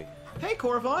 skipping up to me. Hey,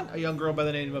 Korriban. A young girl by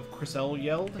the name of Chriselle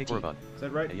yelled. Hey, Korriban. Is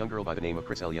that right? A young girl by the name of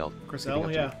Chriselle yelled, Chriselle,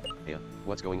 skipping yeah. up to me. Hey,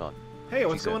 what's going on? Hey,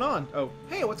 what's She said. going on? Oh,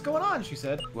 hey, what's going on? She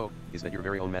said. Whoa, is that your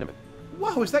very own Manamon?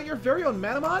 Whoa, is that your very own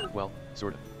Manamon? Well,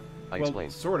 sorta. I Well,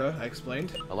 explained. sorta, I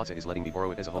explained. Alasa is letting me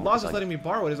borrow it as a homework Allah's assignment. letting me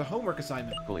borrow it as a homework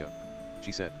assignment. Coolio.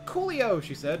 She said. Coolio,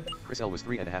 she said. Chriselle was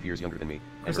 3.5 years younger than me.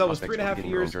 and her Chriselle was prospects 3.5 for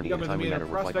beginning her own years journey in a younger than timely me, and her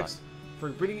manner were quite prospects for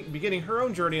beginning her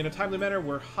own journey in a timely manner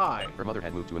were high. high. Her mother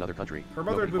had moved to another country. Her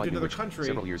mother had Nobody moved quite to knew another which, country.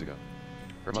 several years ago.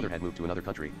 Her mother had moved to another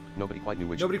country. Nobody quite knew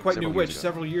which. Nobody quite knew several which years ago.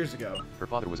 several years ago. Her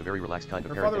father was a very relaxed kind of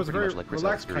Her parent father and was a pretty very much let Chriselle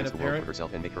relaxed experience kind of the world parent. for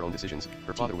herself and make her own decisions.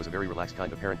 Her father was a very relaxed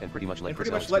kind of parent and pretty much let And pretty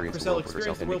Chriselle much let experience the Chriselle world for experience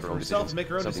herself the and world make for her own herself and decisions. make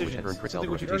her own Something which had decisions. earned Chriselle Something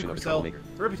the which had earned reputation of a Chriselle troublemaker.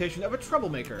 the reputation of a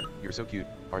troublemaker. You're so cute,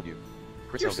 aren't you?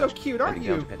 Chriselle You're so gushed, cute, aren't bending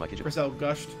down you? to pet my Kidgetal. Chriselle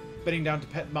gushed, bending down to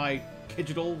pet my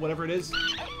Kidgetal, whatever it is.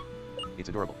 It's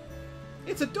adorable.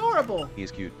 It's adorable! He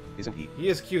is cute, isn't he? He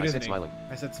is cute, I isn't said he? smiling.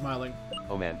 I said smiling.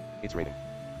 Oh man, it's raining.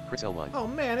 Chriselle whined. Oh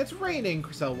man, it's raining,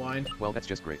 Chriselle whined. Well, that's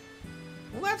just great.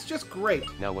 Well, that's just great.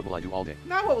 Now what will I do all day?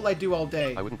 Now what will I do all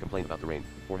day? I wouldn't complain about the rain,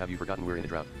 or have you forgotten we're in a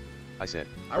drought? I said.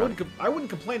 I wouldn't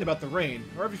complain about the rain.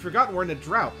 Or have you forgotten we're in a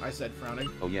drought? I said, frowning.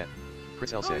 Oh yeah.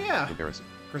 Chriselle Oh, said, yeah. embarrassed.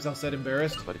 Chriselle said,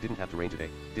 embarrassed. But it didn't have to rain today,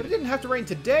 But did it it? didn't have to rain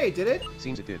today, did it?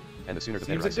 Seems it did, and the sooner the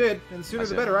Seems better. it I said. did. And the sooner I the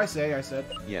said. better, I say, I said.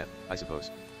 Yeah, I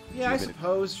suppose. Yeah, I admitted.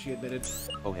 suppose, she admitted.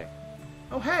 Oh hey.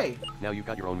 Oh, hey. Now you've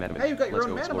got your own Manamon. Hey, you've got your Let's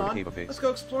own go explore the Manamon. Cave of Fates. Let's go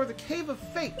explore the Cave of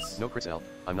Fates. No, Chriselle,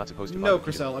 I'm not supposed to fight No, with Kidgetal.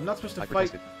 Chriselle, I'm not supposed to I fight.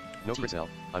 protested. No, Chriselle,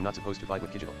 I'm not supposed to fight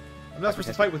with Kidgetal. I'm not supposed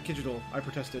to fight with Kidgetal. I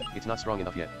protested. It's not strong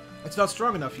enough yet. It's not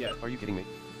strong enough yet. Are you kidding me?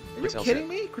 Are you Chriselle kidding said.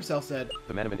 me? Chriselle said.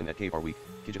 The Manamon in that cave are weak.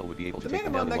 Kidgetal would be able to The take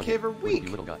them Manamon down in that one cave hit, are wouldn't weak. you,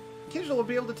 little guy? Kidgetal will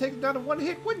be able to take them down in one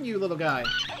hit, wouldn't you, little guy?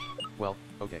 Well,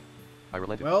 okay. I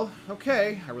relented. Well,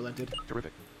 okay. I relented.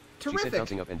 Terrific. Terrific. She said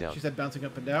bouncing up and down. She said bouncing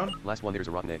up and down. Last one, there's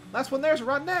a rotten egg. Last one there's a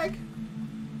rotten egg.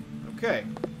 Okay.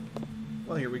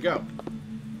 Well, here we go.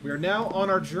 We are now on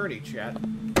our journey, chat.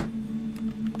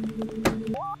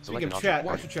 Speaking an of option. chat, I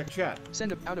Party. should check chat.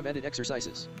 Send out of edit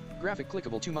exercises. Graphic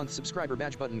clickable 2-month subscriber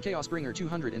badge button Chaos Bringer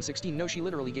 216. No, she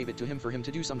literally gave it to him for him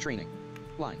to do some training.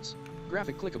 Lines.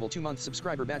 Graphic clickable 2-month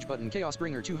subscriber badge button Chaos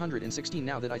Bringer 216.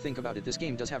 Now that I think about it, this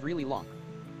game does have really long.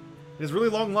 There's really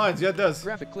long lines. Yeah, it does.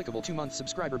 Graphic clickable 2-month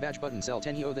subscriber badge button sell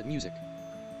 10 EO that music.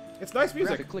 It's nice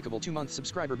music. Graphic clickable 2-month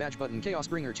subscriber badge button Chaos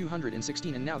Bringer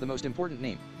 216. And now the most important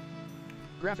name.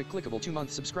 Graphic clickable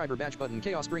 2-month subscriber badge button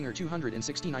Chaos Bringer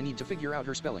 216. I need to figure out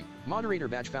her spelling. Moderator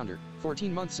badge founder.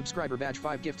 14-month subscriber badge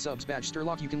 5 gift subs badge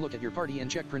Sturlock. You can look at your party and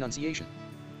check pronunciation.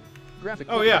 Graphic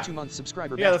clickable 2-month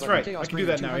subscriber badge that's button right. Chaos I can do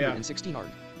Bringer that now, yeah. 216 art.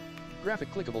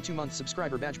 Graphic clickable 2-month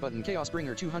subscriber badge button Chaos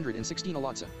Bringer 216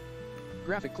 Alotsa.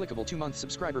 Graphic clickable 2-month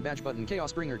subscriber badge button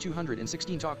Chaos Bringer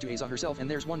 216 talk to Aza herself. And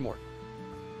there's one more.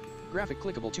 Graphic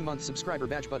clickable 2-month subscriber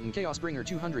badge button Chaos Bringer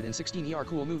 216 ER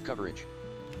cool move coverage.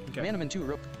 Okay. Manamon 2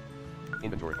 rope.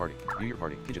 Inventory party. View your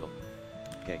party. Digital.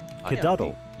 K.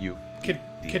 Keduddle. U.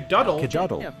 Keduddle?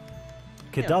 Keduddle. Yeah.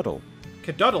 Keduddle.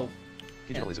 Keduddle.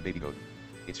 Digital is a baby goat.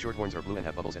 Its short horns are blue and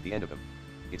have bubbles at the end of them.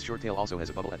 Its short tail also has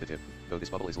a bubble at the tip, though this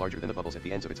bubble is larger than the bubbles at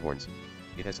the ends of its horns.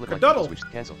 It has slip-like Keduddle. bubbles which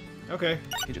cancel. Okay.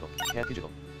 Digital. Can't digital.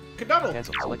 Keduddle.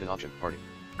 Cancel. Select an option. Party.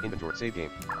 Inventory. Save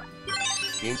game.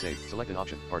 Game save. Select an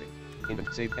option. Party.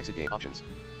 Inventory. Save. Exit game. Options.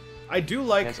 I do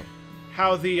like Cancel.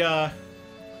 how the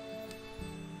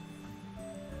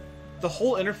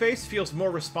whole interface feels more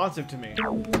responsive to me.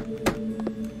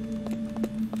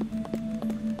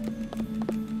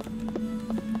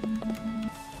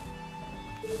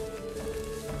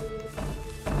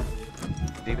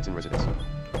 Davidson residence.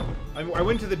 I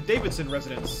went to the Davidson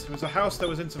residence. It was a house that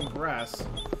was in some grass.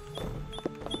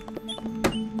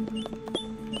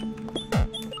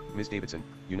 Miss Davidson,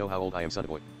 you know how old I am, son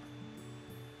boy.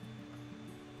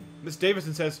 Miss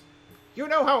Davidson says, "You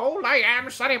know how old I am,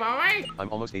 sonny boy? I'm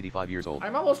almost 85 years old.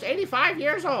 I'm almost 85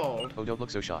 years old." Oh, don't look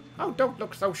so shocked. Oh, don't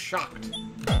look so shocked.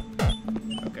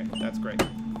 Okay, that's great.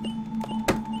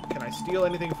 Can I steal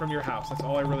anything from your house? That's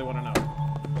all I really want to know.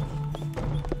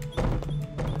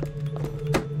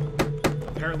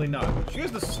 Apparently not. She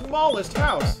has the smallest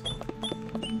house.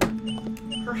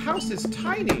 Her house is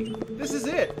tiny. This is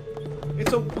it.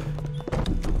 It's a...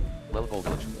 Lelipole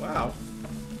Village. Wow.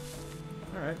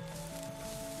 Alright.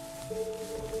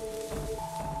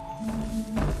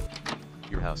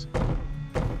 Your house.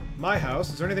 My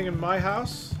house? Is there anything in my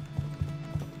house?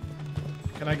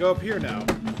 Can I go up here now?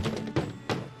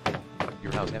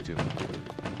 Your house F2.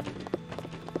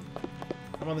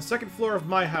 I'm on the second floor of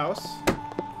my house.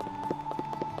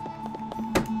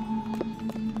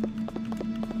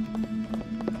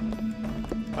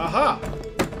 Aha!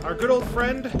 Our good old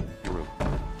friend... Your room.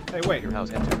 Hey, wait. Your house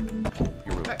F2.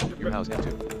 Your room. Hey, Your house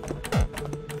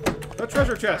F2. A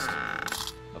treasure chest.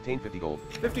 Obtain 50 gold.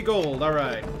 50 gold,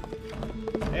 alright.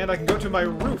 And I can go to my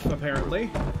roof, apparently.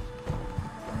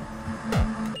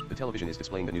 The television is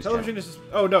displaying the news Television channel. is...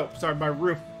 Oh, no. Sorry, my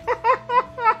roof. I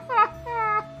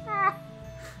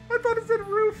thought it said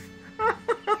roof.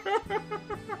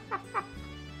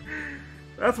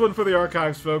 That's one for the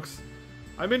archives, folks.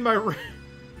 I'm in my room.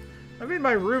 I'm in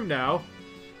my room now.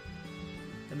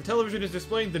 And the television is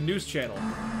displaying the news channel.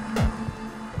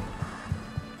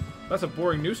 That's a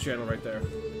boring news channel right there.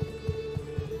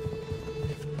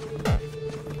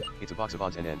 It's a box of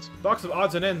odds and ends. Box of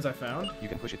odds and ends I found. You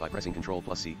can push it by pressing Ctrl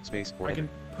plus C, space, or I enter. can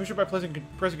push it by pressing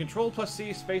Ctrl plus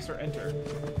C, space, or enter.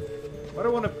 Why do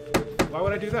I want to... Why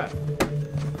would I do that?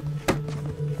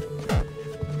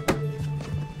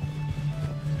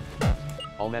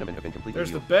 All Manamon have been completely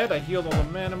There's the healed. bed. I healed all the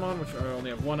Manamon, which I only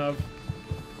have one of.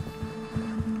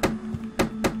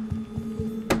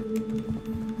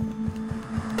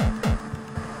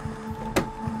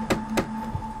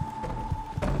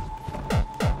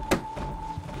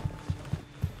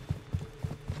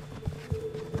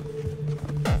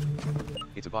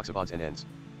 It's a box of odds and ends.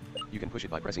 You can push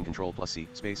it by pressing Ctrl plus C,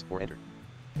 space, or enter.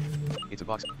 It's a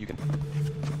box. You can.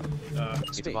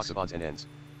 It's a box of odds and ends.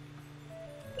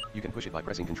 You can push it by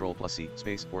pressing Ctrl plus C,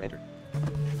 space, or enter.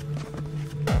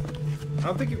 I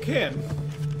don't think you can.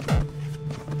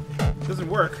 It doesn't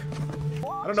work.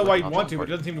 I don't know why you'd want to, but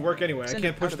it doesn't seem to work anyway. I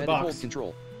can't push the box. Hold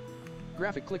control.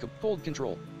 Graphic click of hold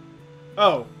control.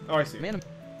 Oh, I see. Manamon.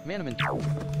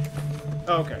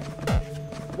 Oh, okay.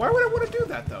 Why would I want to do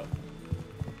that, though?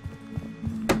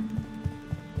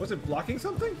 Was it blocking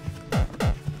something?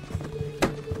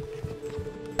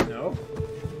 No.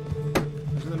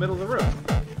 It was in the middle of the room.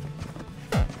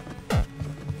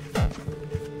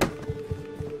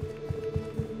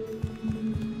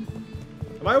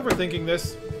 Am I overthinking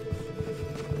this?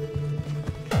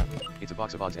 It's a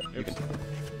box of odds and you can.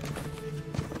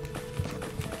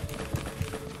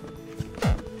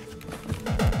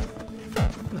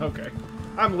 Okay.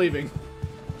 I'm leaving.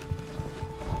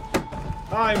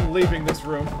 I'm leaving this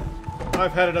room.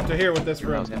 I've had it up to here with this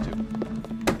Your room. house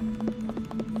F2.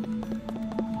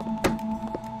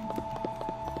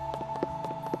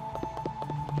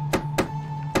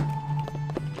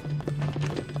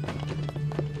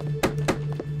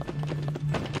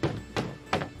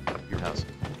 Your house.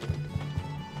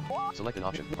 Select an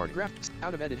option. Party. Graphics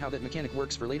out of edit. How that mechanic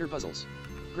works for later puzzles.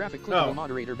 Graphic clickable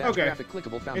moderator badge. Okay. Graphic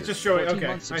clickable founder. It's just showing. 14 Okay.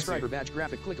 month I see. subscriber badge.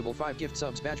 Graphic clickable 5 gift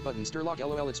subs badge button. Sturlock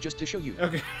LOL. It's just to show you.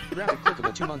 Okay. Graphic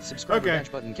clickable 2 month subscriber Okay.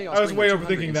 badge button. Chaos I was Bringer way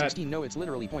overthinking that. 216. No, it's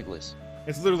literally pointless.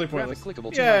 It's literally pointless. Graphic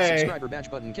clickable 2 month Yay! subscriber badge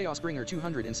button. Chaos Bringer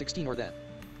 216 or that.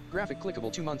 Graphic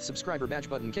clickable 2 month subscriber badge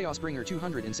button. Chaos Bringer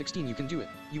 216. You can do it.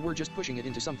 You were just pushing it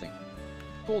into something.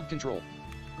 Hold control.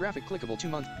 Graphic clickable 2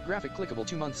 month. Graphic clickable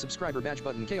 2 month subscriber badge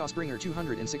button. Chaos Bringer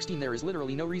 216. There is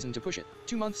literally no reason to push it.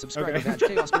 2 month subscriber Okay. badge.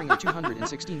 Chaos Bringer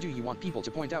 216. Do you want people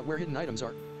to point out where hidden items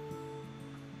are?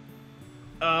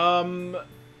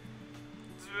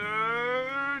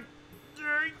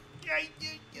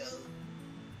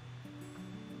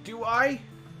 Do I?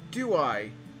 Do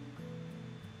I?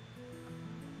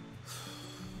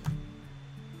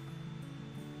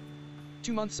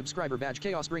 Two-month subscriber badge.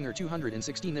 Chaos Bringer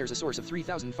 216. There's a source of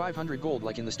 3,500 gold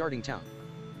like in the starting town.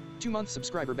 2-month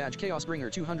subscriber badge. Chaos Bringer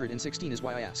 216 is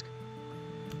why I ask.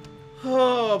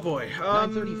 Oh boy.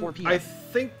 9:34 p.m. I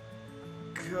think.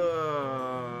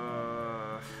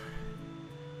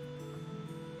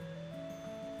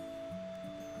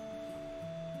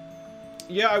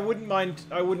 Yeah, I wouldn't mind.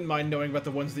 I wouldn't mind knowing about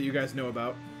the ones that you guys know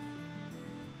about.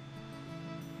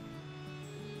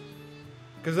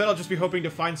 Because then I'll just be hoping to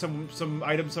find some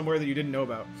item somewhere that you didn't know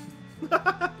about.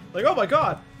 Like, oh my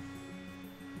god!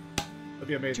 That'd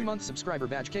be amazing. 2-month subscriber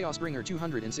badge. Chaos Bringer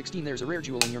 216. There's a rare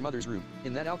jewel in your mother's room,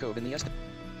 in that alcove in the S.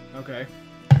 Okay.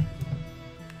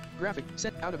 Graphic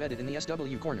set out of edit in the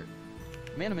SW corner.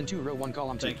 Manamon 2 row 1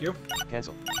 column 2. Thank you.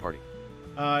 Cancel. Party.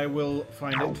 I will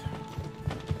find it.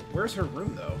 Where's her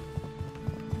room, though?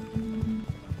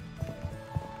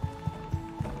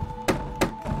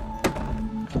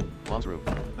 Mom's room.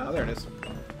 Oh, there it is.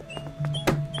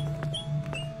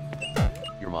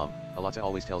 Your mom. Alata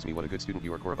always tells me what a good student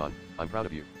you are, Korriban. I'm proud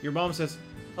of you. Your mom says,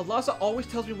 Alasa always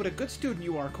tells me what a good student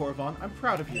you are, Korriban. I'm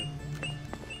proud of you.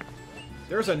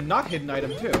 There's a not hidden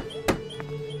item, too.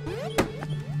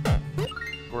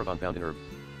 Korriban found an herb.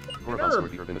 Korriban herb.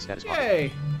 stored the herb in the status pocket.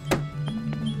 Yay!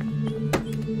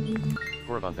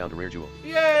 Korriban found a rare jewel. Korriban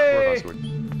Yay! stored.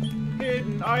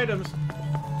 Hidden items.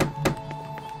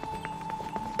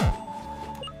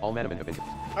 All Manamon have been.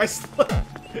 I slept.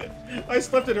 I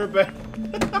slept in her bed.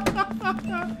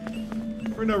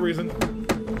 For no reason.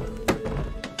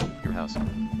 Your house.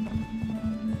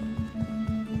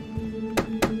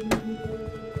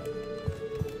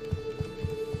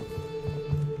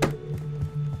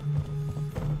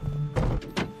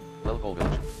 Lelpole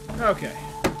Village. Okay.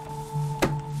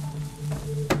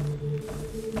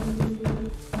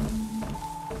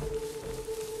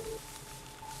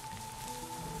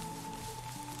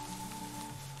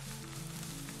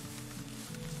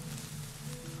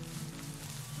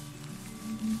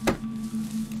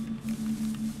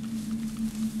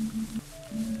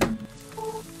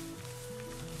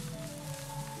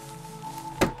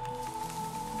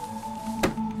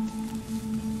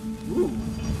 Ooh.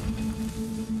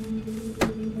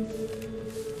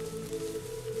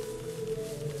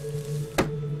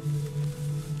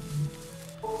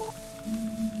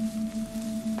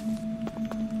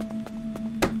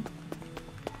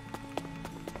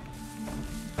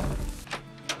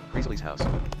 Creasley's house.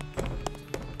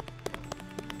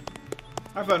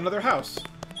 I found another house.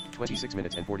 26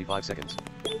 minutes and 45 seconds.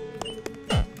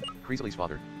 Creasley's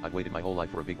father. I've waited my whole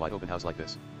life for a big wide open house like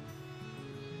this.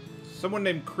 Someone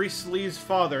named Creasley's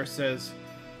father says,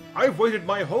 I've waited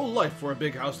my whole life for a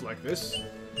big house like this.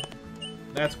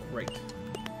 That's great.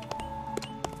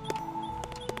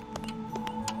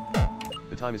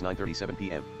 The time is 9:37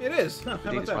 p.m. It is. Huh, The how date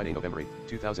about is that? Friday, November 8th,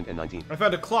 2019. I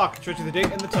found a clock showing you the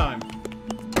date and the time.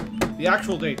 The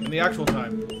actual date and the actual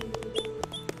time.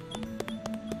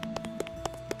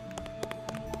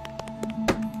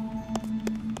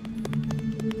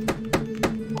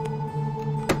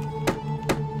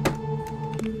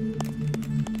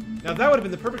 Now that would have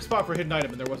been the perfect spot for a hidden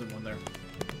item, and there wasn't one there.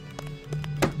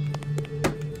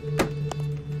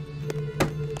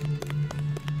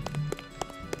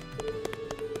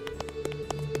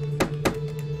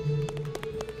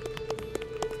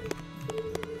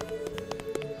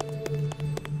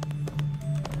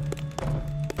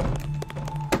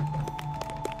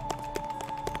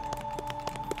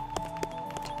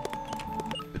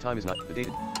 The time is not. The date.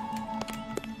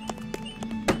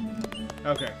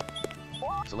 Okay.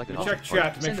 Select an Check option.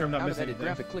 chat to make Send sure I'm not out of missing edit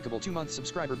anything. graphic clickable 2-month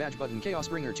subscriber badge button. Chaos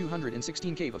Bringer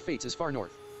 216 Cave of Fates is far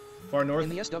north. Far north? In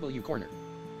the SW corner.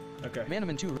 Okay.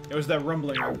 Manamon 2. It was that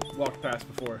rumbling I walked past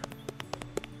before.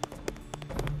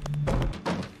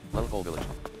 Lelpole Village.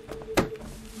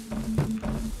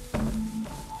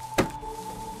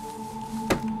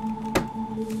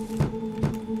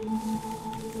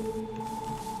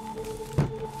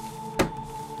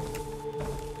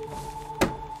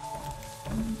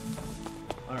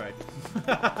 Alright.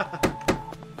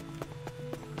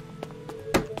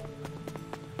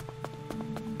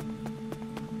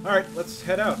 Alright, let's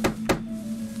head out.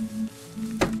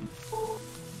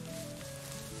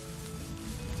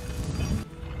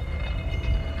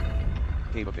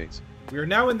 Cave of Fates. We are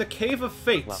now in the Cave of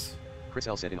Fates. Wow. Chris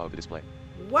L said in awe of the display.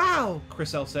 Wow!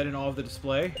 Chris L said in all of the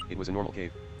display. It was a normal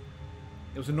cave.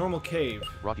 It was a normal cave.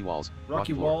 Rocky walls.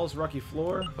 Rocky floor. walls, rocky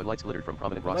floor. But lights glittered from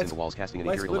prominent rocks in Lights- the walls, casting an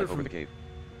lights ethereal light glittered over the from- cave.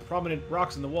 Prominent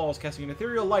rocks in the walls, casting an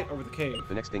ethereal light over the cave.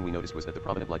 The next thing we noticed was that the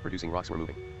prominent light-producing rocks were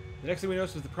moving. The next thing we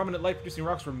noticed was the prominent light-producing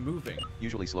rocks were moving.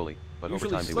 Usually slowly, but Usually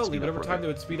over time they would slowly, speed but up over for a time bit, they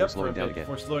would speed before up for a slowing down bit again.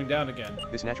 before slowing down again.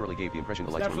 This naturally gave the impression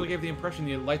the This lights were naturally moving. gave the impression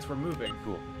the lights were moving.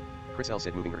 Cool. Chris L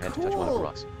said, moving her hand to touch one of the Cool.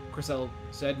 rocks. Chris L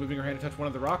said, moving her hand to touch one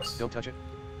of the rocks. Don't touch it.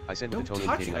 I said with a Don't tone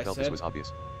touch indicating it, I I felt this said. was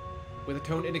obvious. With a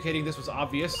tone indicating this was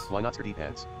obvious. Why not scaredy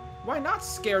pants? Why not,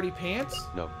 scaredy pants?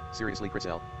 No, seriously, Chris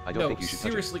L. I don't No, think you should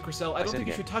seriously, Chris L, I I don't said think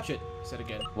you again. should touch it. I said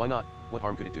again. touch it. Why not? What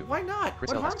harm could it do? Why not? Chris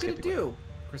What L harm asked could it skeptically. do?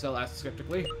 Chris L asked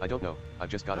skeptically. I don't know. I've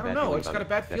just got I a don't bad know, feeling I just about got a it.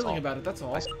 bad That's feeling all. about it, that's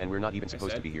all. And we're not even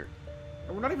supposed to said. be here.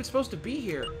 And we're not even supposed to be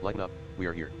here. Lighten up. We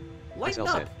are here. Lighten L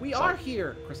up, said. we Sorry. are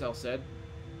here, Chris L said,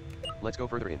 Let's go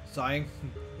further in. sighing.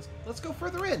 Let's go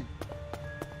further in.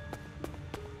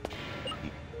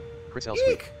 Chris L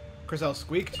squeaked. Eek! Chris L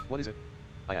squeaked. What is it?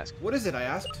 I asked. What is it, I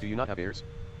asked. Do you not have ears?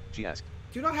 She asked.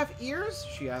 Do you not have ears?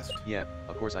 She asked. Yeah,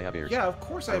 of course I have ears. Yeah, of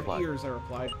course I I have replied. ears, I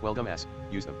replied. Well, dumbass,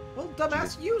 use them. Well,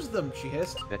 dumbass, use them, she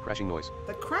hissed. That crashing noise.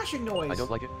 That crashing noise. I don't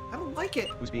like it. I don't like it.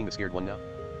 Who's being the scared one now?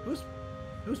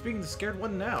 Who's being the scared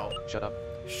one now? Shut up.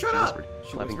 Shut She up! whispered,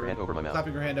 She clapping her whispered, hand over my mouth.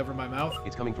 clapping her hand over my mouth.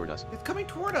 It's coming toward us. It's coming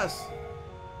toward us.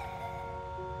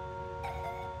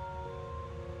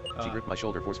 She gripped my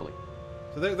shoulder forcefully.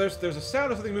 So there's a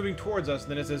sound of something moving towards us,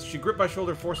 and then it says, she gripped my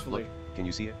shoulder forcefully. Look, can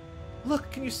you see it? Look,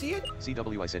 can you see it?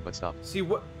 CW I said but stopped. See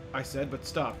what I said, but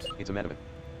stopped. It's a Manamon.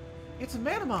 It's a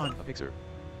Manamon. A Pixar.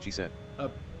 She said.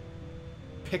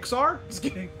 Pixar? Just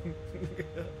kidding.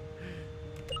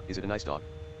 Is it a nice dog?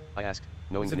 I asked,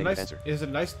 knowing Is the it a negative nice? answer. Is it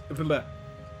a nice? Bleh.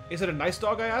 Is it a nice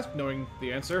dog? I asked, knowing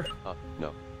the answer.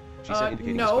 No. She said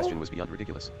indicating this no. question was beyond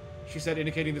ridiculous. She said,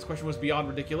 indicating this question was beyond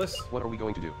ridiculous. What are we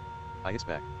going to do? I hissed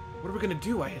back. What are we gonna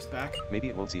do? I hissed back. Maybe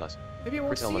it won't see us. Maybe it won't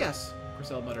Chris L see muttered. us.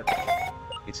 Chris L muttered.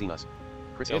 It's seen us.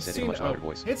 Chris L It's said in a much louder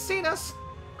voice. It's seen us.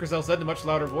 Chris L said in a much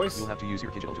louder voice. You'll have to use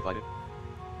your Kidgel to fight it.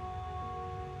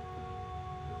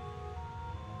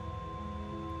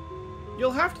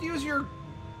 You'll have to use your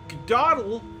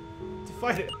doddle to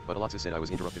fight it. But Alotsa said I was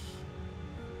interrupted.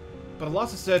 But Alasa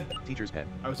said Teacher's pet.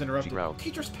 I was interrupted. She growled.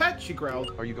 Teacher's pet, she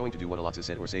growled. Are you going to do what Alotsa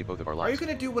said or save both of our Are you lives?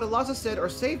 gonna do what Alasa said or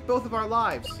save both of our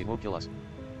lives? It won't kill us.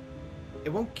 It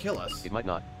won't kill us. It might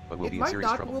not, but we'll It be in might serious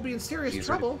not, but trouble. we'll be in serious She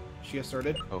asserted. trouble, she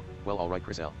asserted. Oh, well, all right,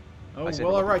 Chris L. Oh, I said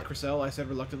well, alright, reluctantly. Chriselle, I said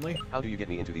reluctantly. How do you get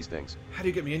me into these things? How do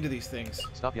you get me into these things?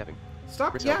 Stop yapping.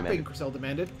 Stop Chriselle yapping, demanded. Chriselle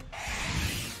demanded.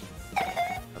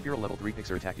 A Feral level 3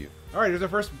 Pixar attack you. Alright, here's our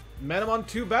first Manamon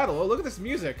 2 battle. Oh, look at this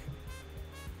music.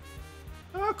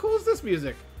 Oh, how cool is this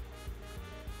music?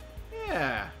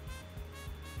 Yeah.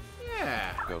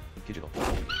 Yeah. Go, Kidgel.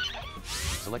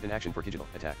 Select an action for Kidgel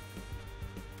attack.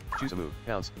 Choose a move.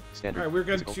 Pounce. Standard. Alright, we're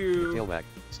going physical, to- tail wag.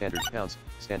 Standard. Pounce.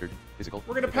 Standard. Physical.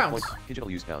 We're gonna Effect pounce. point. Kidgel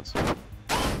use pounce.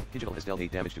 Kidgel has dealt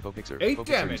 8 damage to Faux Pixar. 8 Faux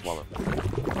Pixar use damage. swallow.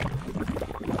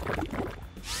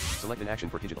 Select an action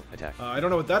for Kidgel attack. I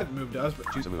don't know what that move does,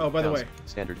 but... Choose a move. Oh, by the Pounce. way.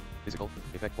 Standard. Physical.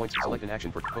 Effect points. Select an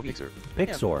action for Faux Pixar.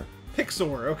 Pixor.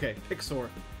 Pixor, okay, Pixor.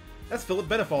 That's Philip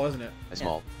Benefall, isn't it? A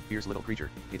small, fierce little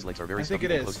creature. Its legs are very I think stumpy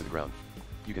it and is. close to the ground.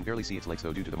 You can barely see its legs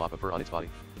though due to the mop of fur on its body.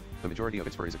 The majority of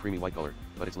its fur is a creamy white color,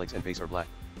 but its legs and face are black.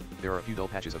 There are a few dull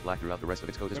patches of black throughout the rest of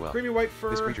its coat as A well. creamy white fur,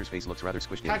 This creature's face looks rather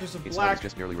squished in. patches of Its black, head is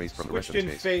just barely raised from the rest of squished its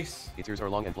in face. face, Its ears are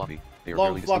long and floppy. They are Long,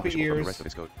 barely floppy distinguishable from ears. the rest of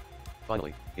its coat.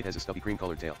 Finally, it has a stubby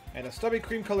cream-colored tail. and a stubby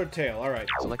cream-colored tail. Alright.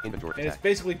 Select inventory And it's attack.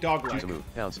 basically Choose dog-like. a move.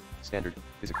 Pounce. Standard.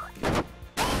 Physical.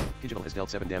 Kidgel has dealt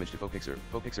 7 damage to Faux Pixar.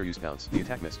 Faux Pixar used pounce. The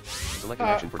attack missed. Select an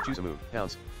action for choose a move.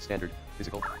 Pounce. Standard.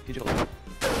 Physical. Kidgel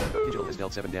has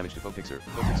dealt 7 damage to Faux Pixar.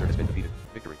 Faux Pixar has been defeated.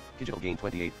 Victory. Kidgel gained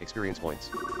 28 experience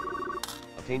points.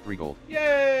 Obtained 3 gold.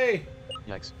 Yay!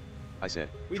 Yikes. I said,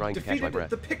 We trying to catch my defeated breath.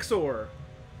 the Pixor.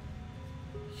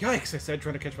 Yikes, I said,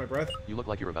 trying to catch my breath. You look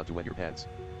like you're about to wet your pants.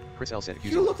 Chris L said You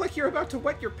accusingly. look like you're about to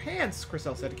wet your pants, Chris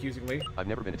L said accusingly. I've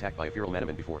never been attacked by a feral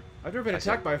Manamon before. I've never been I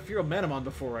said. attacked by a feral Manamon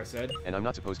before, I said. And I'm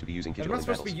not supposed to be using I'm Kidgel not in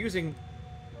supposed battles. to be using...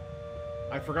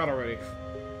 I forgot already.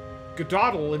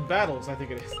 Gododdle in battles, I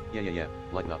think it is. Yeah.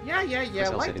 Lighten up. Yeah, Chris L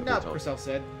said lighten in up, bored Chris L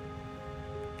said.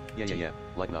 tone. Yeah.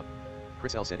 Lighten up.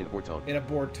 Chris L said in a bored tone. In a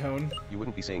bored tone. You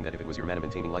wouldn't be saying that if it was your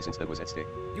Manamon taming license that was at stake.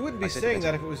 You wouldn't be I said saying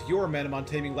that if defensively. it was your Manamon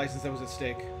taming license that was at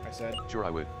stake, I said. Sure I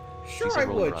would. Sure said, I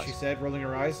rolling would, her she eyes. said, rolling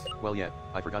her eyes. Well, yeah,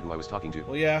 I forgot who I was talking to.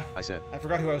 Well, yeah, I said, I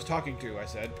forgot who I was talking to, I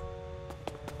said.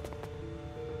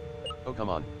 oh come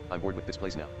on, I'm bored with this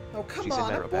place now. Oh, come She said on, I'm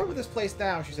bored matter-of-factly. with this place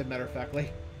now, she said matter-of-factly.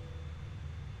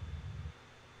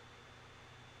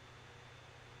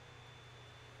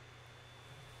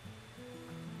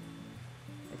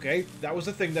 Okay, that was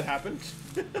a thing that happened.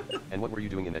 And what were you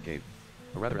doing in that cave?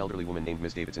 A rather elderly woman named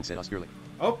Miss Davidson said austerely.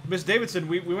 Oh, Miss Davidson,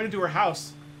 we went into her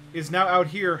house, is now out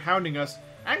here hounding us.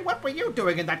 And what were you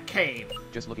doing in that cave?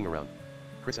 Just looking around.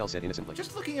 Chris L said innocently.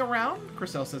 Just looking around,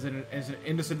 Chriselle says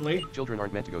innocently. Children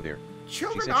aren't meant to go there.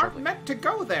 Children said aren't sharply. meant to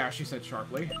go there, she said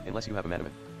sharply. Unless you have a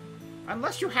Manamon.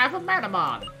 Unless you have a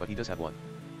Manamon. But he does have one.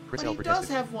 Chris But L he protested. does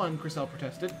have one, Chriselle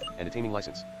protested. And a taming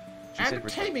license. She And said a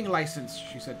briskly. taming license,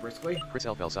 she said briskly. Chris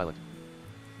L fell silent.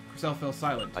 Chriselle fell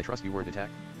silent. I trust you weren't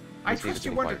attacked. I Miss trust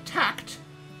you Davidson weren't inquired. attacked,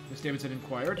 Miss Davidson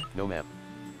inquired. No ma'am.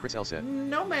 Chris L said.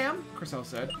 No, ma'am, Chriselle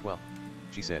said. Well,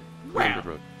 she said. Well. Clear the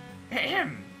road.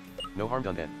 Ahem. No harm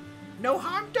done then. No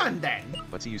harm done then.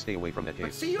 But see you stay away from that But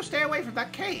cave. see you stay away from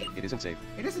that cave. It isn't safe.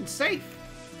 It isn't safe.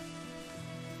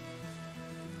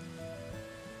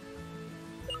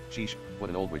 Sheesh, what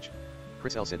an old witch.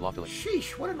 Chris L said loftily.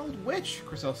 Sheesh, what an old witch,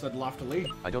 Chriselle said loftily.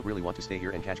 I don't really want to stay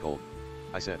here and catch cold.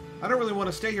 I said. I don't really want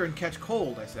to stay here and catch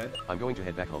cold, I said. I'm going to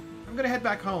head back home. I'm gonna head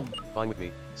back home. Fine with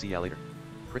me. See ya later.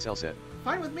 Chris L said.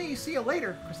 Fine with me, see you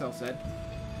later, Chriselle said.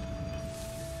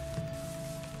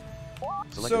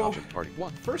 Select an So, option. Party.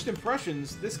 1. first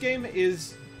impressions, this game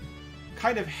is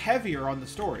kind of heavier on the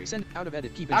story. Send out of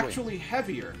edit. Keep enjoying. Actually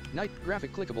heavier. Night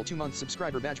graphic clickable 2-month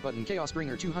subscriber badge button Chaos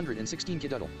Bringer 216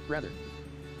 Kiduddle. Rather.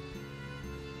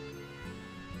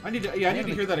 I need to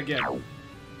hear that again.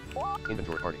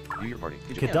 Inventory party. View your party.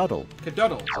 Keduddle.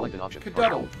 Cadoodle. Select an option.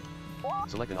 Cadoodle.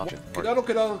 Select an option. Party. Cadoodle,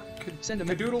 cadoodle, Send a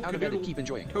cadoodle, out of edit. cadoodle, Keep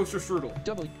enjoying. toaster strudel.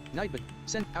 W. Night but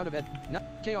send out of ed.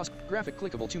 Chaos graphic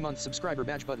clickable 2-month subscriber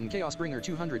badge button Chaos Bringer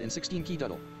 216 key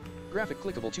duddle. Graphic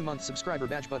clickable 2-month subscriber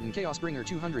badge button Chaos Bringer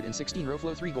 216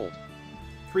 Roflow 3 gold.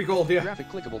 3 gold, yeah. Graphic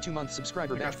clickable 2-month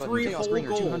subscriber I got badge button 3 Chaos whole Bringer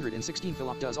gold. 216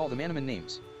 Philip does all the Manamon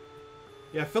names.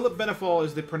 Yeah, Philip Benefall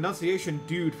is the pronunciation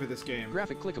dude for this game.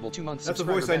 Graphic clickable 2-month That's a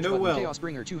subscriber voice I badge know button well. Chaos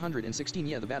Bringer 216.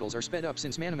 Yeah, the battles are sped up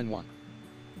since Manamon 1.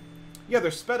 Yeah, they're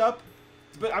sped up,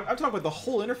 but I'm talking about the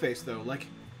whole interface, though. Like,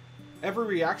 every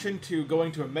reaction to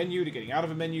going to a menu, to getting out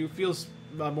of a menu, feels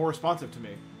more responsive to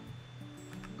me.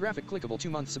 Graphic clickable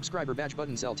 2-month subscriber badge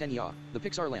button Cell 10 Ya, the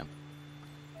Pixar lamp.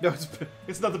 No,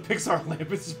 it's not the Pixar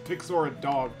lamp, it's just Pixar and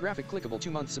dog. Graphic clickable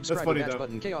 2-month subscriber funny, badge though.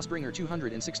 button Chaos Bringer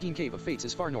 216 Cave of Fates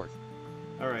is far north.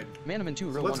 Alright, Manamon 2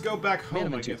 so row let's 1. go back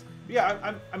home, Manamon I 2. guess.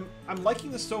 Yeah, I'm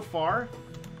liking this so far,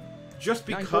 just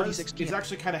because 9:46 it's PM.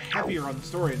 actually kind of heavier on the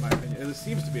story, in my opinion. It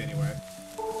seems to be, anyway.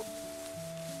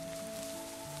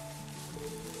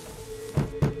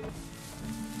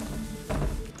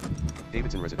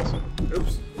 Davidson residence.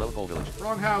 Oops, Lelipole village.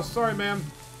 wrong house, sorry, ma'am.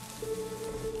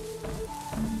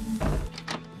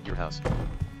 Your house.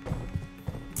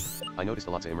 I noticed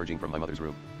a Lotsa emerging from my mother's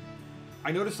room.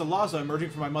 I noticed a Laza emerging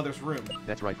from my mother's room.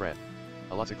 That's right, Fran.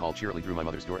 A Lotsa called cheerily through my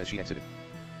mother's door as she exited.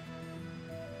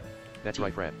 That's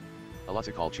right, Fran. A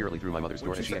Lotsa called cheerily through my mother's door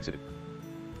What'd as she she say? exited.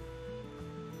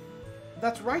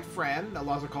 That's right, Fran.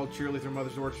 Laza called cheerily through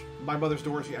my mother's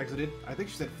door as she exited. I think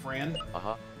she said Fran.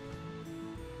 Aha.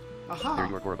 Aha! There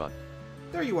you are, Korriban.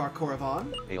 There you are,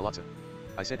 Korriban. Hey, Lotsa.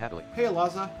 I said happily. Hey,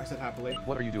 Laza, I said happily.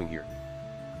 What are you doing here?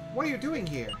 What are you doing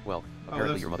here? Well, apparently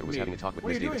that's your mother was me. having a talk with What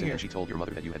are Miss you doing Davidson here? and she told your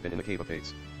mother that you had been in the Cave of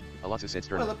Fates. Alotsa said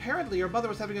sternly. Well, apparently your mother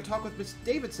was having a talk with Miss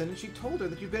Davidson, and she told her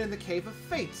that you've been in the Cave of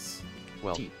Fates.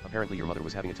 Well, apparently your mother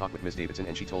was having a talk with Miss Davidson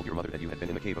and she told your mother that you had been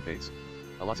in the Cave of Fates.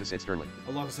 Alotsa said sternly.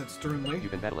 Laza said sternly. You've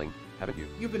been battling, haven't you?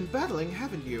 You've been battling,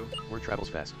 haven't you? Word travels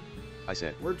fast. I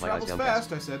said. Word my eyes travels downcast.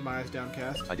 fast, I said, my eyes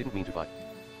downcast. I didn't mean to fight.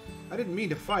 I didn't mean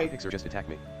to fight. Pixar just attacked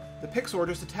me. The Pixor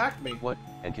just attacked me. What?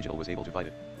 And Kidgel was able to fight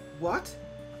it. What?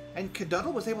 And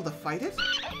Cadoodle was able to fight it?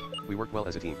 We worked well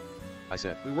as a team. I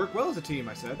said. We work well as a team,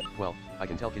 I said. Well, I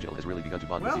can tell Kidgel has really begun to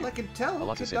bond with Well, you. I can tell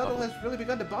Alotsa said Cadoodle thoughtfully. has really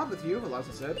begun to bond with you,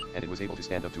 Laza said. And it was able to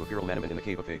stand up to a feral Manamon in the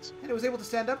Cave of Fates. And it was able to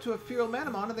stand up to a feral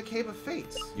Manamon in the Cave of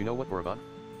Fates. You know what, Korriban?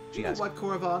 She You know asked. what,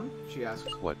 Korriban? She asked.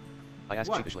 What? I asked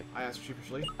What? sheepishly. I asked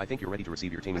sheepishly. I think you're ready to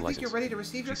receive your I taming think license. you're ready to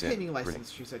receive your She said, taming grinning. license,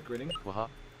 she said, grinning. Waha?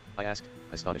 I asked,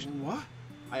 astonished. What?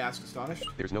 I asked, astonished.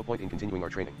 There's no point in continuing our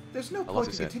training. There's no Alasa point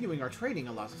in said. continuing our training,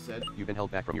 Alasa said. You've been held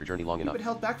back from your journey long You've enough. been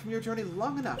held back from your journey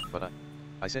long enough. But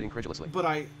I said incredulously. But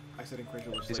I said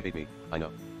incredulously. Disobeyed me, I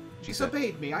know. She said,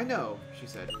 Disobeyed me, I know, she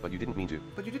said. but you didn't mean to.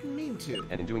 But you didn't mean to.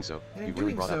 And in doing so, And you in really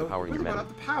doing brought out so, the power in really your brought Manamon.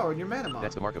 out the power in your Manamon.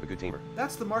 That's the mark of a good tamer.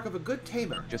 That's the mark of a good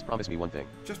tamer. Just promise me one thing.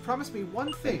 Just promise me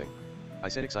one thing. Anything. I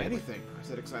said excitedly. Anything, I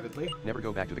said excitedly. Never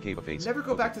go back to the Cave of Fates. Never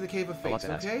go Okay. back to the Cave of Fates, Alasa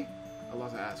asked. okay?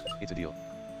 Alasa asked. It's a deal.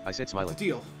 I said It's smiling. a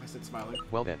deal, I said, smiling.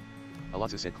 Well then.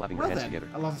 Alasa said clapping her Well hands then, together.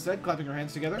 Alasa said, clapping her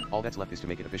hands together. All that's left is to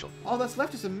make it official. All that's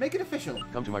left is to make it official.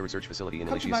 Come to my research facility in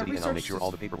Come to Alatia my City and I'll make research sure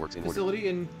all the paperwork's in order. Facility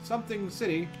in something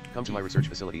city. Come to my research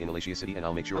facility in Alatia City and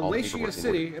I'll make sure all the Alatia paperwork's in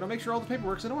order. City, and I'll make sure all the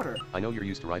paperwork's in order. I know you're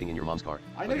used to riding in your mom's car.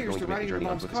 I know but you're used to going riding in make the your journey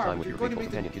on mom's foot this car, time but with you're your going to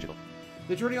faithful make companion Kidgetal.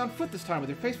 The journey on foot this time with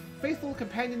your faithful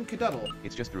companion Keduddle.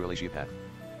 It's just through Alatia Path.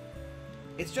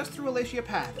 It's just through Alatia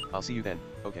Path. I'll see you then.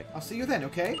 Okay. I'll see you then,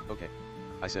 okay? Okay.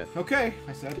 I said. Okay,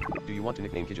 I said. Do you want to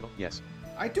nickname Kidgetal? Yes.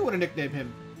 I do want to nickname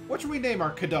him. What should we name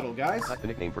our Keduddle, guys? Cut the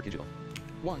nickname for Kidgetal.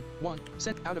 1.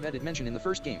 Sent out of edit mention in the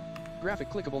first game. Graphic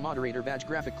clickable moderator badge,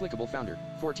 graphic clickable founder.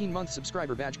 14-month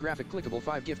subscriber badge, graphic clickable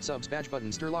 5 gift subs badge button,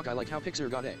 Sturlock. I like how Pixar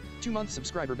got a 2-month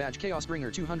subscriber badge, Chaos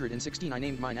Bringer 216. I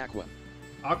named mine Aqua.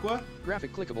 Aqua?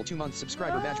 Graphic clickable 2-month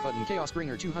subscriber badge button, Chaos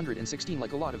Bringer 216.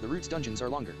 Like a lot of the Roots dungeons are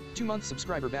longer. 2-month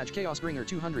subscriber badge, Chaos Bringer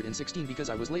 216 because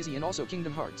I was lazy, and also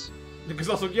Kingdom Hearts. Because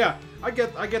also, yeah, I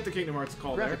get the Kingdom Hearts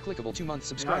call there. Graphic clickable 2-month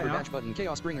subscriber Yeah. badge button,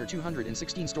 Chaos Bringer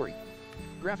 216 story.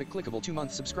 Graphic clickable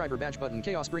 2-month subscriber badge button,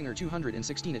 Chaos Bringer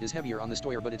 216. It is heavier on the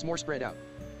story, but it's more spread out.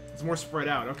 It's more spread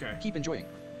out, okay. Keep enjoying.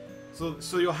 So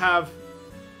you'll have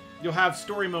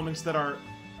story moments that are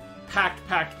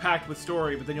packed with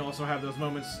story, but then you'll also have those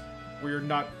moments where you're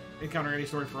not encountering any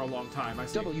story for a long time. I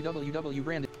see. www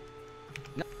branded.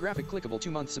 Graphic clickable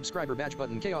 2-month subscriber badge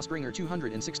button, Chaos Bringer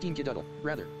 216 Keduddle.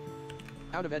 Rather.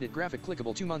 Out of edit, graphic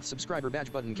clickable 2-month subscriber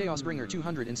badge button, Chaos Bringer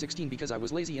 216 because I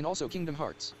was lazy, and also Kingdom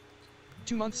Hearts.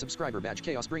 2-month subscriber badge,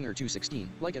 Chaos Bringer 216.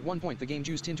 Like at one point the game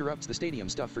just interrupts the stadium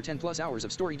stuff for 10+ hours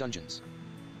of story dungeons.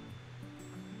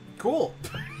 Cool.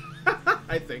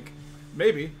 I think.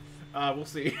 Maybe. We'll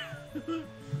see.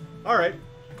 Alright.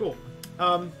 Cool.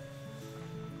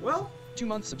 Well,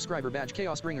 2-month subscriber badge,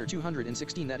 Chaos Bringer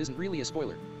 216. That isn't really a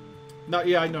spoiler. no,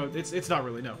 yeah, I know. It's not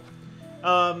really,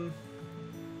 no.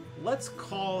 Let's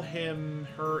call him,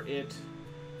 her, it.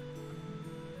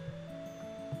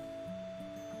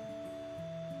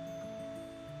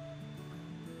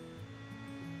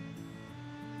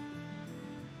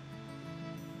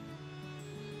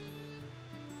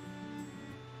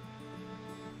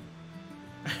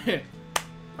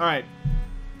 Alright.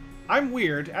 I'm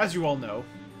weird, as you all know.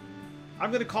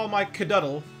 I'm gonna call my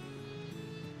Keduddle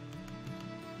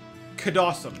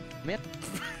Kedawsome. Man.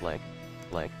 Blank.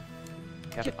 Blank.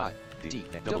 Capital I. D.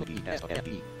 Double E. S. F.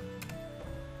 E.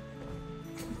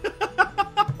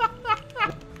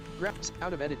 Graphs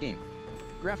out of edit game.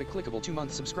 Graphic clickable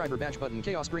 2-month subscriber badge button,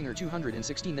 Chaos Bringer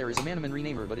 216. There is a Manamon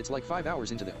renamer, but it's like 5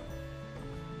 hours into the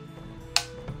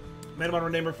Manamon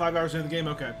renamer 5 hours into the game,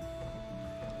 okay.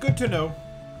 Good to know.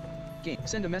 game.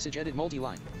 Send a message, edit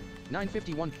multi-line.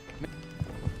 951.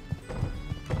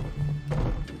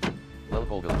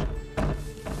 Lillipole Village.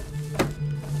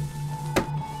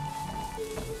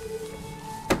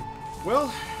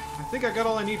 Well, I think I got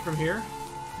all I need from here.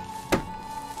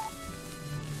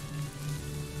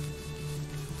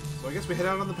 So I guess we head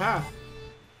out on the path.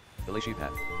 Alatia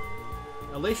Path.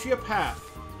 Alatia Path.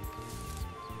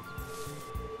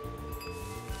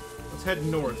 Let's head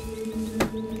north.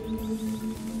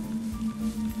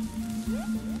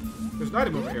 There's an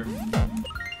item over here.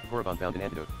 Korriban found an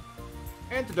antidote.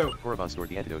 Antidote. Korriban stored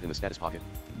the antidote in the status pocket.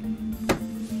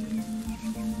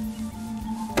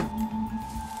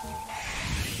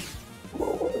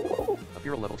 A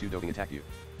Feral level 2 doving attacked you.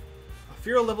 A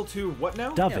Feral level 2 what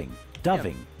now? Doving,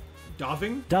 doving,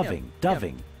 Doving? doving,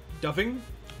 doving, Doving?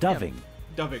 doving.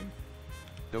 Doving.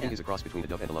 Doving is a cross between a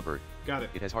dove and a lovebird. Got it.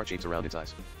 It has heart shapes around its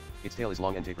eyes. Its tail is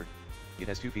long and tapered. It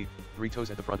has 2 feet, 3 toes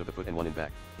at the front of the foot and 1 in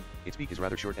back. Its beak is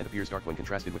rather short and appears dark when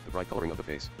contrasted with the bright coloring of the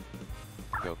face.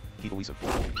 Go, Keetleweesum.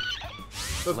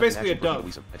 So it's basically a dove.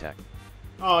 Keetleweesum, attack.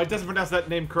 Oh, it doesn't pronounce that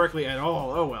name correctly at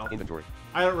all. Oh well. Inventory.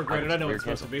 I don't regret it. I know what Rare it's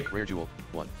supposed to be. cancel. Rare jewel,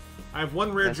 1. I have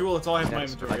one rare Cancel. jewel. That's all I have in my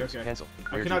Status, inventory. items, Okay. Cancel.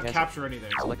 I Rare cannot cancel. capture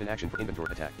anything. Select an action for inventory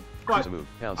attack. But Choose a move.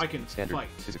 Pounds. I can Standard. fight.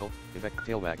 Physical. Effect.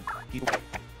 Tail wag.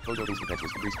 Podoving's defense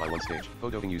was decreased by 1 stage.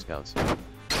 Podoving used pounds.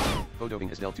 Podoving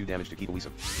has dealt 2 damage to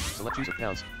Keetleweesum. Select choose of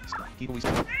pounds.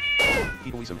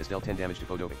 Keetleweesum has dealt 10 damage to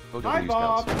Podoving. Hi, Podoving used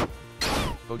Bob. pounds.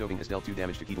 Fodoving has dealt 2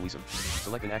 damage to Kitawisum.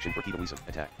 Select an action for Kitawisum.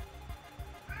 Attack.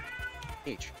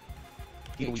 H.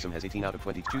 Kitawisum has 18 out of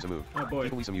 20. Choose a move. Oh boy.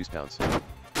 Kitawisum use pounce.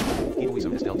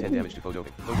 Kitawisum has dealt 10 damage to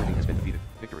Fodoving. Fodoving has been defeated.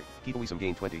 Victory. Kitawisum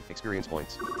gained 20 experience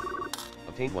points.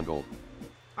 Obtained 1 gold.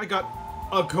 I got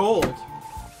a gold.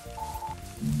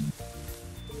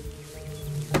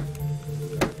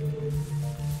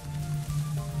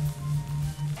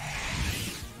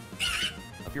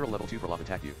 A Feral level 2 Furlop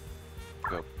attack you.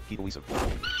 Go. Kitawisum.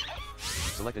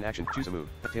 Select an action. Choose a move.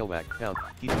 Tail wag. Pound.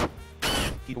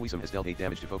 Kitawisum has dealt 8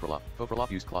 damage to Fofurlop. Fofurlop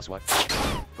used claw swipe.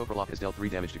 Fofurlop has dealt 3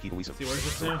 damage to Kitawisum. See, what is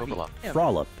this now? Fofurlop.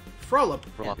 Frolop. Frolop.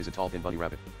 Furlop is a tall thin bunny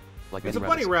rabbit. Like It's many a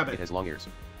bunny rabbits, rabbit. It has long ears.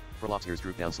 Furlop's ears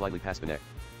droop down slightly past the neck.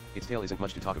 Its tail isn't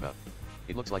much to talk about.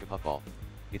 It looks like a puffball.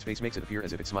 Its face makes it appear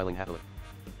as if it's smiling happily.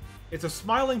 It's a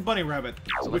smiling bunny rabbit,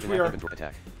 Select which an we are inventory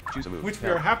attack. Choose a move. which we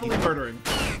are Pound. happily murdering.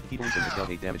 Kitawisum has dealt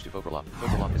 8 damage to Fofurlop.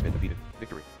 Fofurlop has been defeated.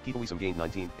 Victory. Kitawisum gained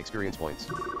 19 experience points.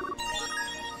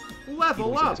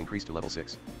 Level Kitawisum up. has increased to level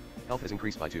 6. Health has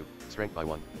increased by 2, strength by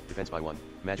 1, defense by 1,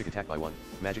 magic attack by 1,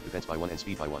 magic defense by 1, and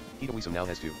speed by 1. Kitawisum now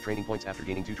has 2 training points after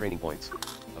gaining 2 training points.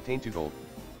 Obtained 2 gold.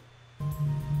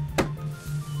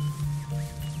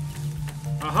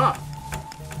 Aha!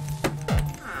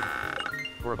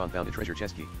 Korriban found a treasure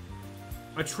chest key.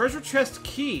 A treasure chest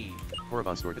key.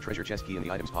 Korriban stored the treasure chest key in the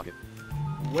item's pocket.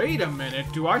 Wait a minute.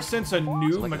 Do I sense a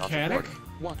new Select an object mechanic?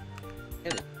 mark. 1.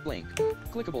 Edit. Blank.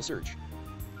 Clickable search.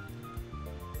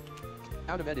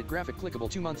 Out of edit graphic clickable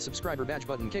 2-month subscriber badge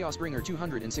button Chaos Bringer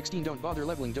 216 don't bother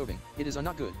leveling doving. It is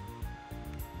not good.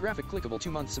 Graphic clickable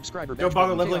 2-month subscriber badge Don't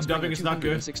bother button leveling Chaos Bringer doving is not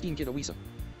good. 216 Kitawisum.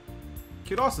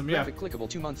 Kid awesome, yeah. Graphic clickable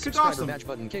 2-month Kid subscriber awesome. badge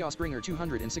button Chaos Bringer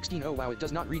 216 oh wow it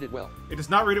does not read it well. It does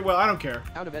not read it well, I don't care.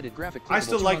 Out of edit graphic clickable I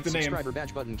still like 2-month the name. subscriber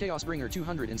badge button Chaos Bringer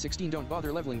 216 don't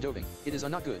bother leveling doving. It is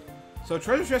not good. So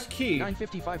treasure chest key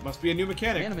 955 must be a new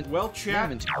mechanic. Manamon. Well, chat.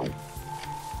 Manamon.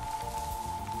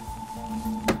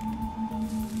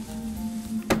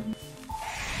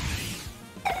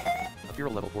 A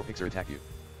Feral level 4 Pixar attack you.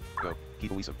 Go.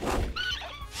 Kitawisum.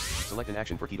 Select an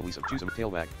action for Kitawisum. Choose a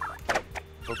tail wag.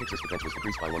 Fopixar's defense was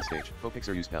decreased by 1 stage.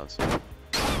 Fopixar used pounce.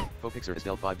 Fopixar has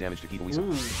dealt 5 damage to Kitawisum.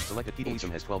 Ooh. Selected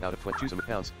Kitawisum has 12 out of 20. Choose a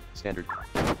pounce. Standard.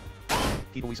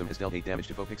 Kitawisum has dealt 8 damage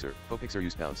to Fopixar. Fopixar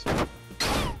used pounce.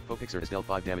 Fopixar has dealt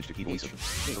 5 damage to Kitawisum.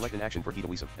 Select an action for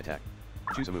Kitawisum. Attack.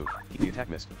 Choose a move. The attack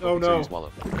missed. Oh, Fopixar no. used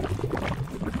swallow.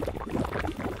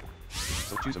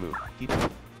 So choose a move.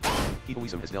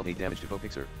 Kitawisum has dealt 8 damage to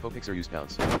Fopixar. Fopixar used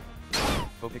pounce.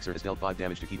 Fopixar has dealt 5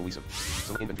 damage to Kitawisum.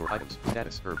 So inventory items.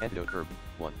 Status. Herb. Antidote. Herb.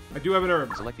 1. I do have an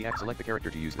herb. Select the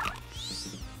character to use it.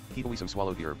 Kitawisum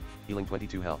swallowed the herb, healing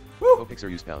 22 health. Woo! Fopixar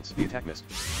used pounce. The attack missed.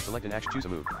 Select an action. Choose a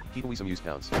move. Kitawisum used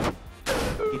pounce.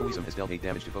 Kitawisum has dealt 8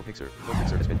 damage to Fopixar.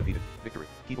 Fopixar has been defeated. Victory.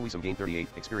 Kitawisum gained 38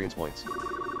 experience points.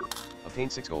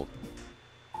 Obtained 6 gold.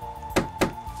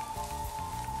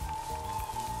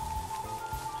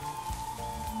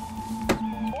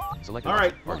 Select an All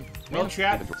right. option. Party. Well,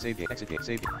 chat. Inventory. Save game. Exit game.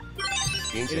 Save game.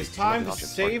 Game It save. is time Selected to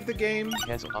options. save Party. the game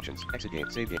Cancel options. Exit game.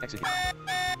 Save game. Exit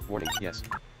game. Warning. Yes.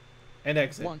 and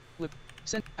exit. 1. Lip.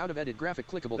 Sent out of edit graphic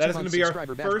clickable That is 2-month gonna be our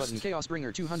subscriber badge first button Chaos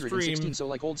Bringer 216 stream. so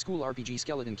like old school RPG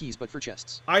skeleton keys but for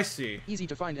chests. I see. Easy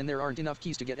to find and there aren't enough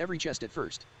keys to get every chest at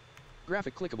first.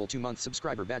 Graphic clickable 2-month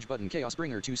subscriber badge button Chaos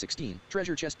Bringer 216.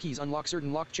 Treasure chest keys unlock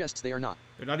certain locked chests they are not.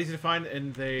 They're not easy to find,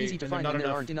 and Easy to and find not and there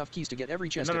enough, aren't enough keys to get every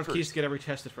chest not at enough first. keys to get every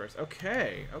test at first.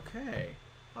 Okay, okay.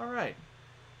 All right.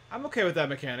 I'm okay with that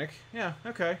mechanic. Yeah,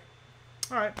 okay.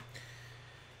 All right.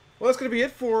 Well, that's going to be it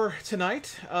for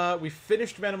tonight. We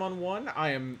finished Manamon 1.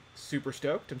 I am super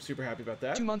stoked. I'm super happy about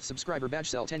that. 2-month subscriber badge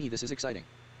sell 10e this is exciting.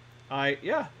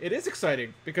 Yeah, it is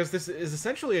exciting because this is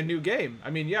essentially a new game.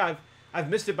 I mean, yeah, I've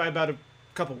missed it by about a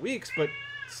couple weeks, but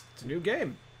it's a new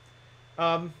game.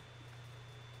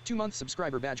 2-month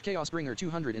subscriber badge Chaos Bringer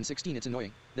 216 it's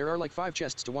annoying. There are like 5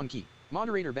 chests to 1 key.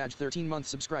 Moderator badge 13-month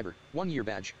subscriber. 1 year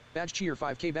badge. Badge cheer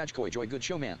 5k badge koi joy good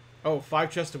show man. Oh,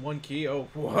 5 chests to 1 key. Oh,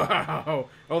 wow.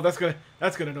 Oh, that's gonna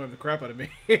annoy the crap out of me.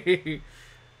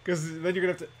 Because then you're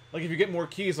gonna have to, like, if you get more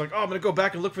keys, like, oh, I'm gonna go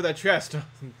back and look for that chest,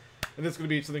 and it's gonna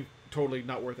be something totally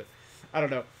not worth it. I don't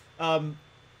know.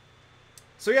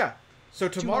 So yeah. So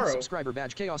 2-month tomorrow. subscriber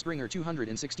badge Chaos Bringer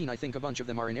 216 I think a bunch of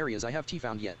them are in areas I have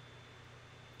found yet.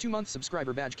 2-month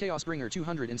subscriber badge Chaos Bringer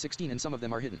 216 and some of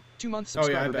them are hidden. 2-month Oh, yeah, I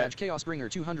subscriber bet. badge Chaos Bringer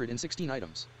 216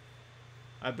 items.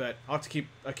 I bet. I'll have to keep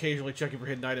occasionally checking for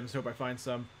hidden items. Hope I find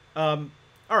some.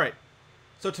 Alright.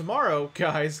 So tomorrow,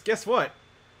 guys, guess what?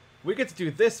 We get to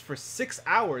do this for 6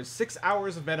 hours. 6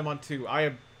 hours of Manamon 2. I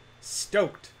am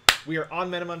stoked. We are on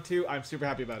Manamon 2. I'm super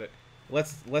happy about it.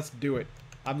 Let's do it.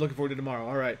 I'm looking forward to tomorrow.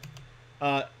 Alright.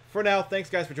 For now, thanks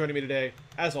guys for joining me today.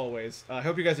 As always, I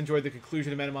hope you guys enjoyed the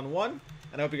conclusion of Manamon 1,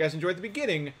 and I hope you guys enjoyed the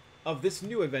beginning of this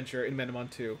new adventure in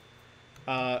Manamon 2.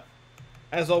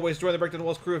 As always, join the Breakdown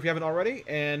Walls crew if you haven't already,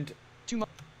 and...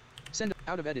 Send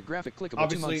out of edit graphic clickable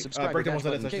Obviously, 2 month subscriber Breakdown badge Walls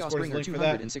button edits, Chaos Discord's Bringer link for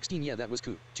that. 216. Yeah, that was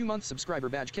cool. 2 month subscriber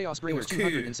badge Chaos Bringer was cool.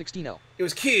 216L. It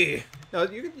was key. No,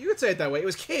 you could say it that way. It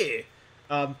was key.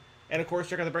 And of course,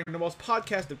 check out the Breakdown Walls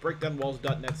podcast at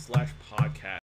breakdownwalls.net/podcast.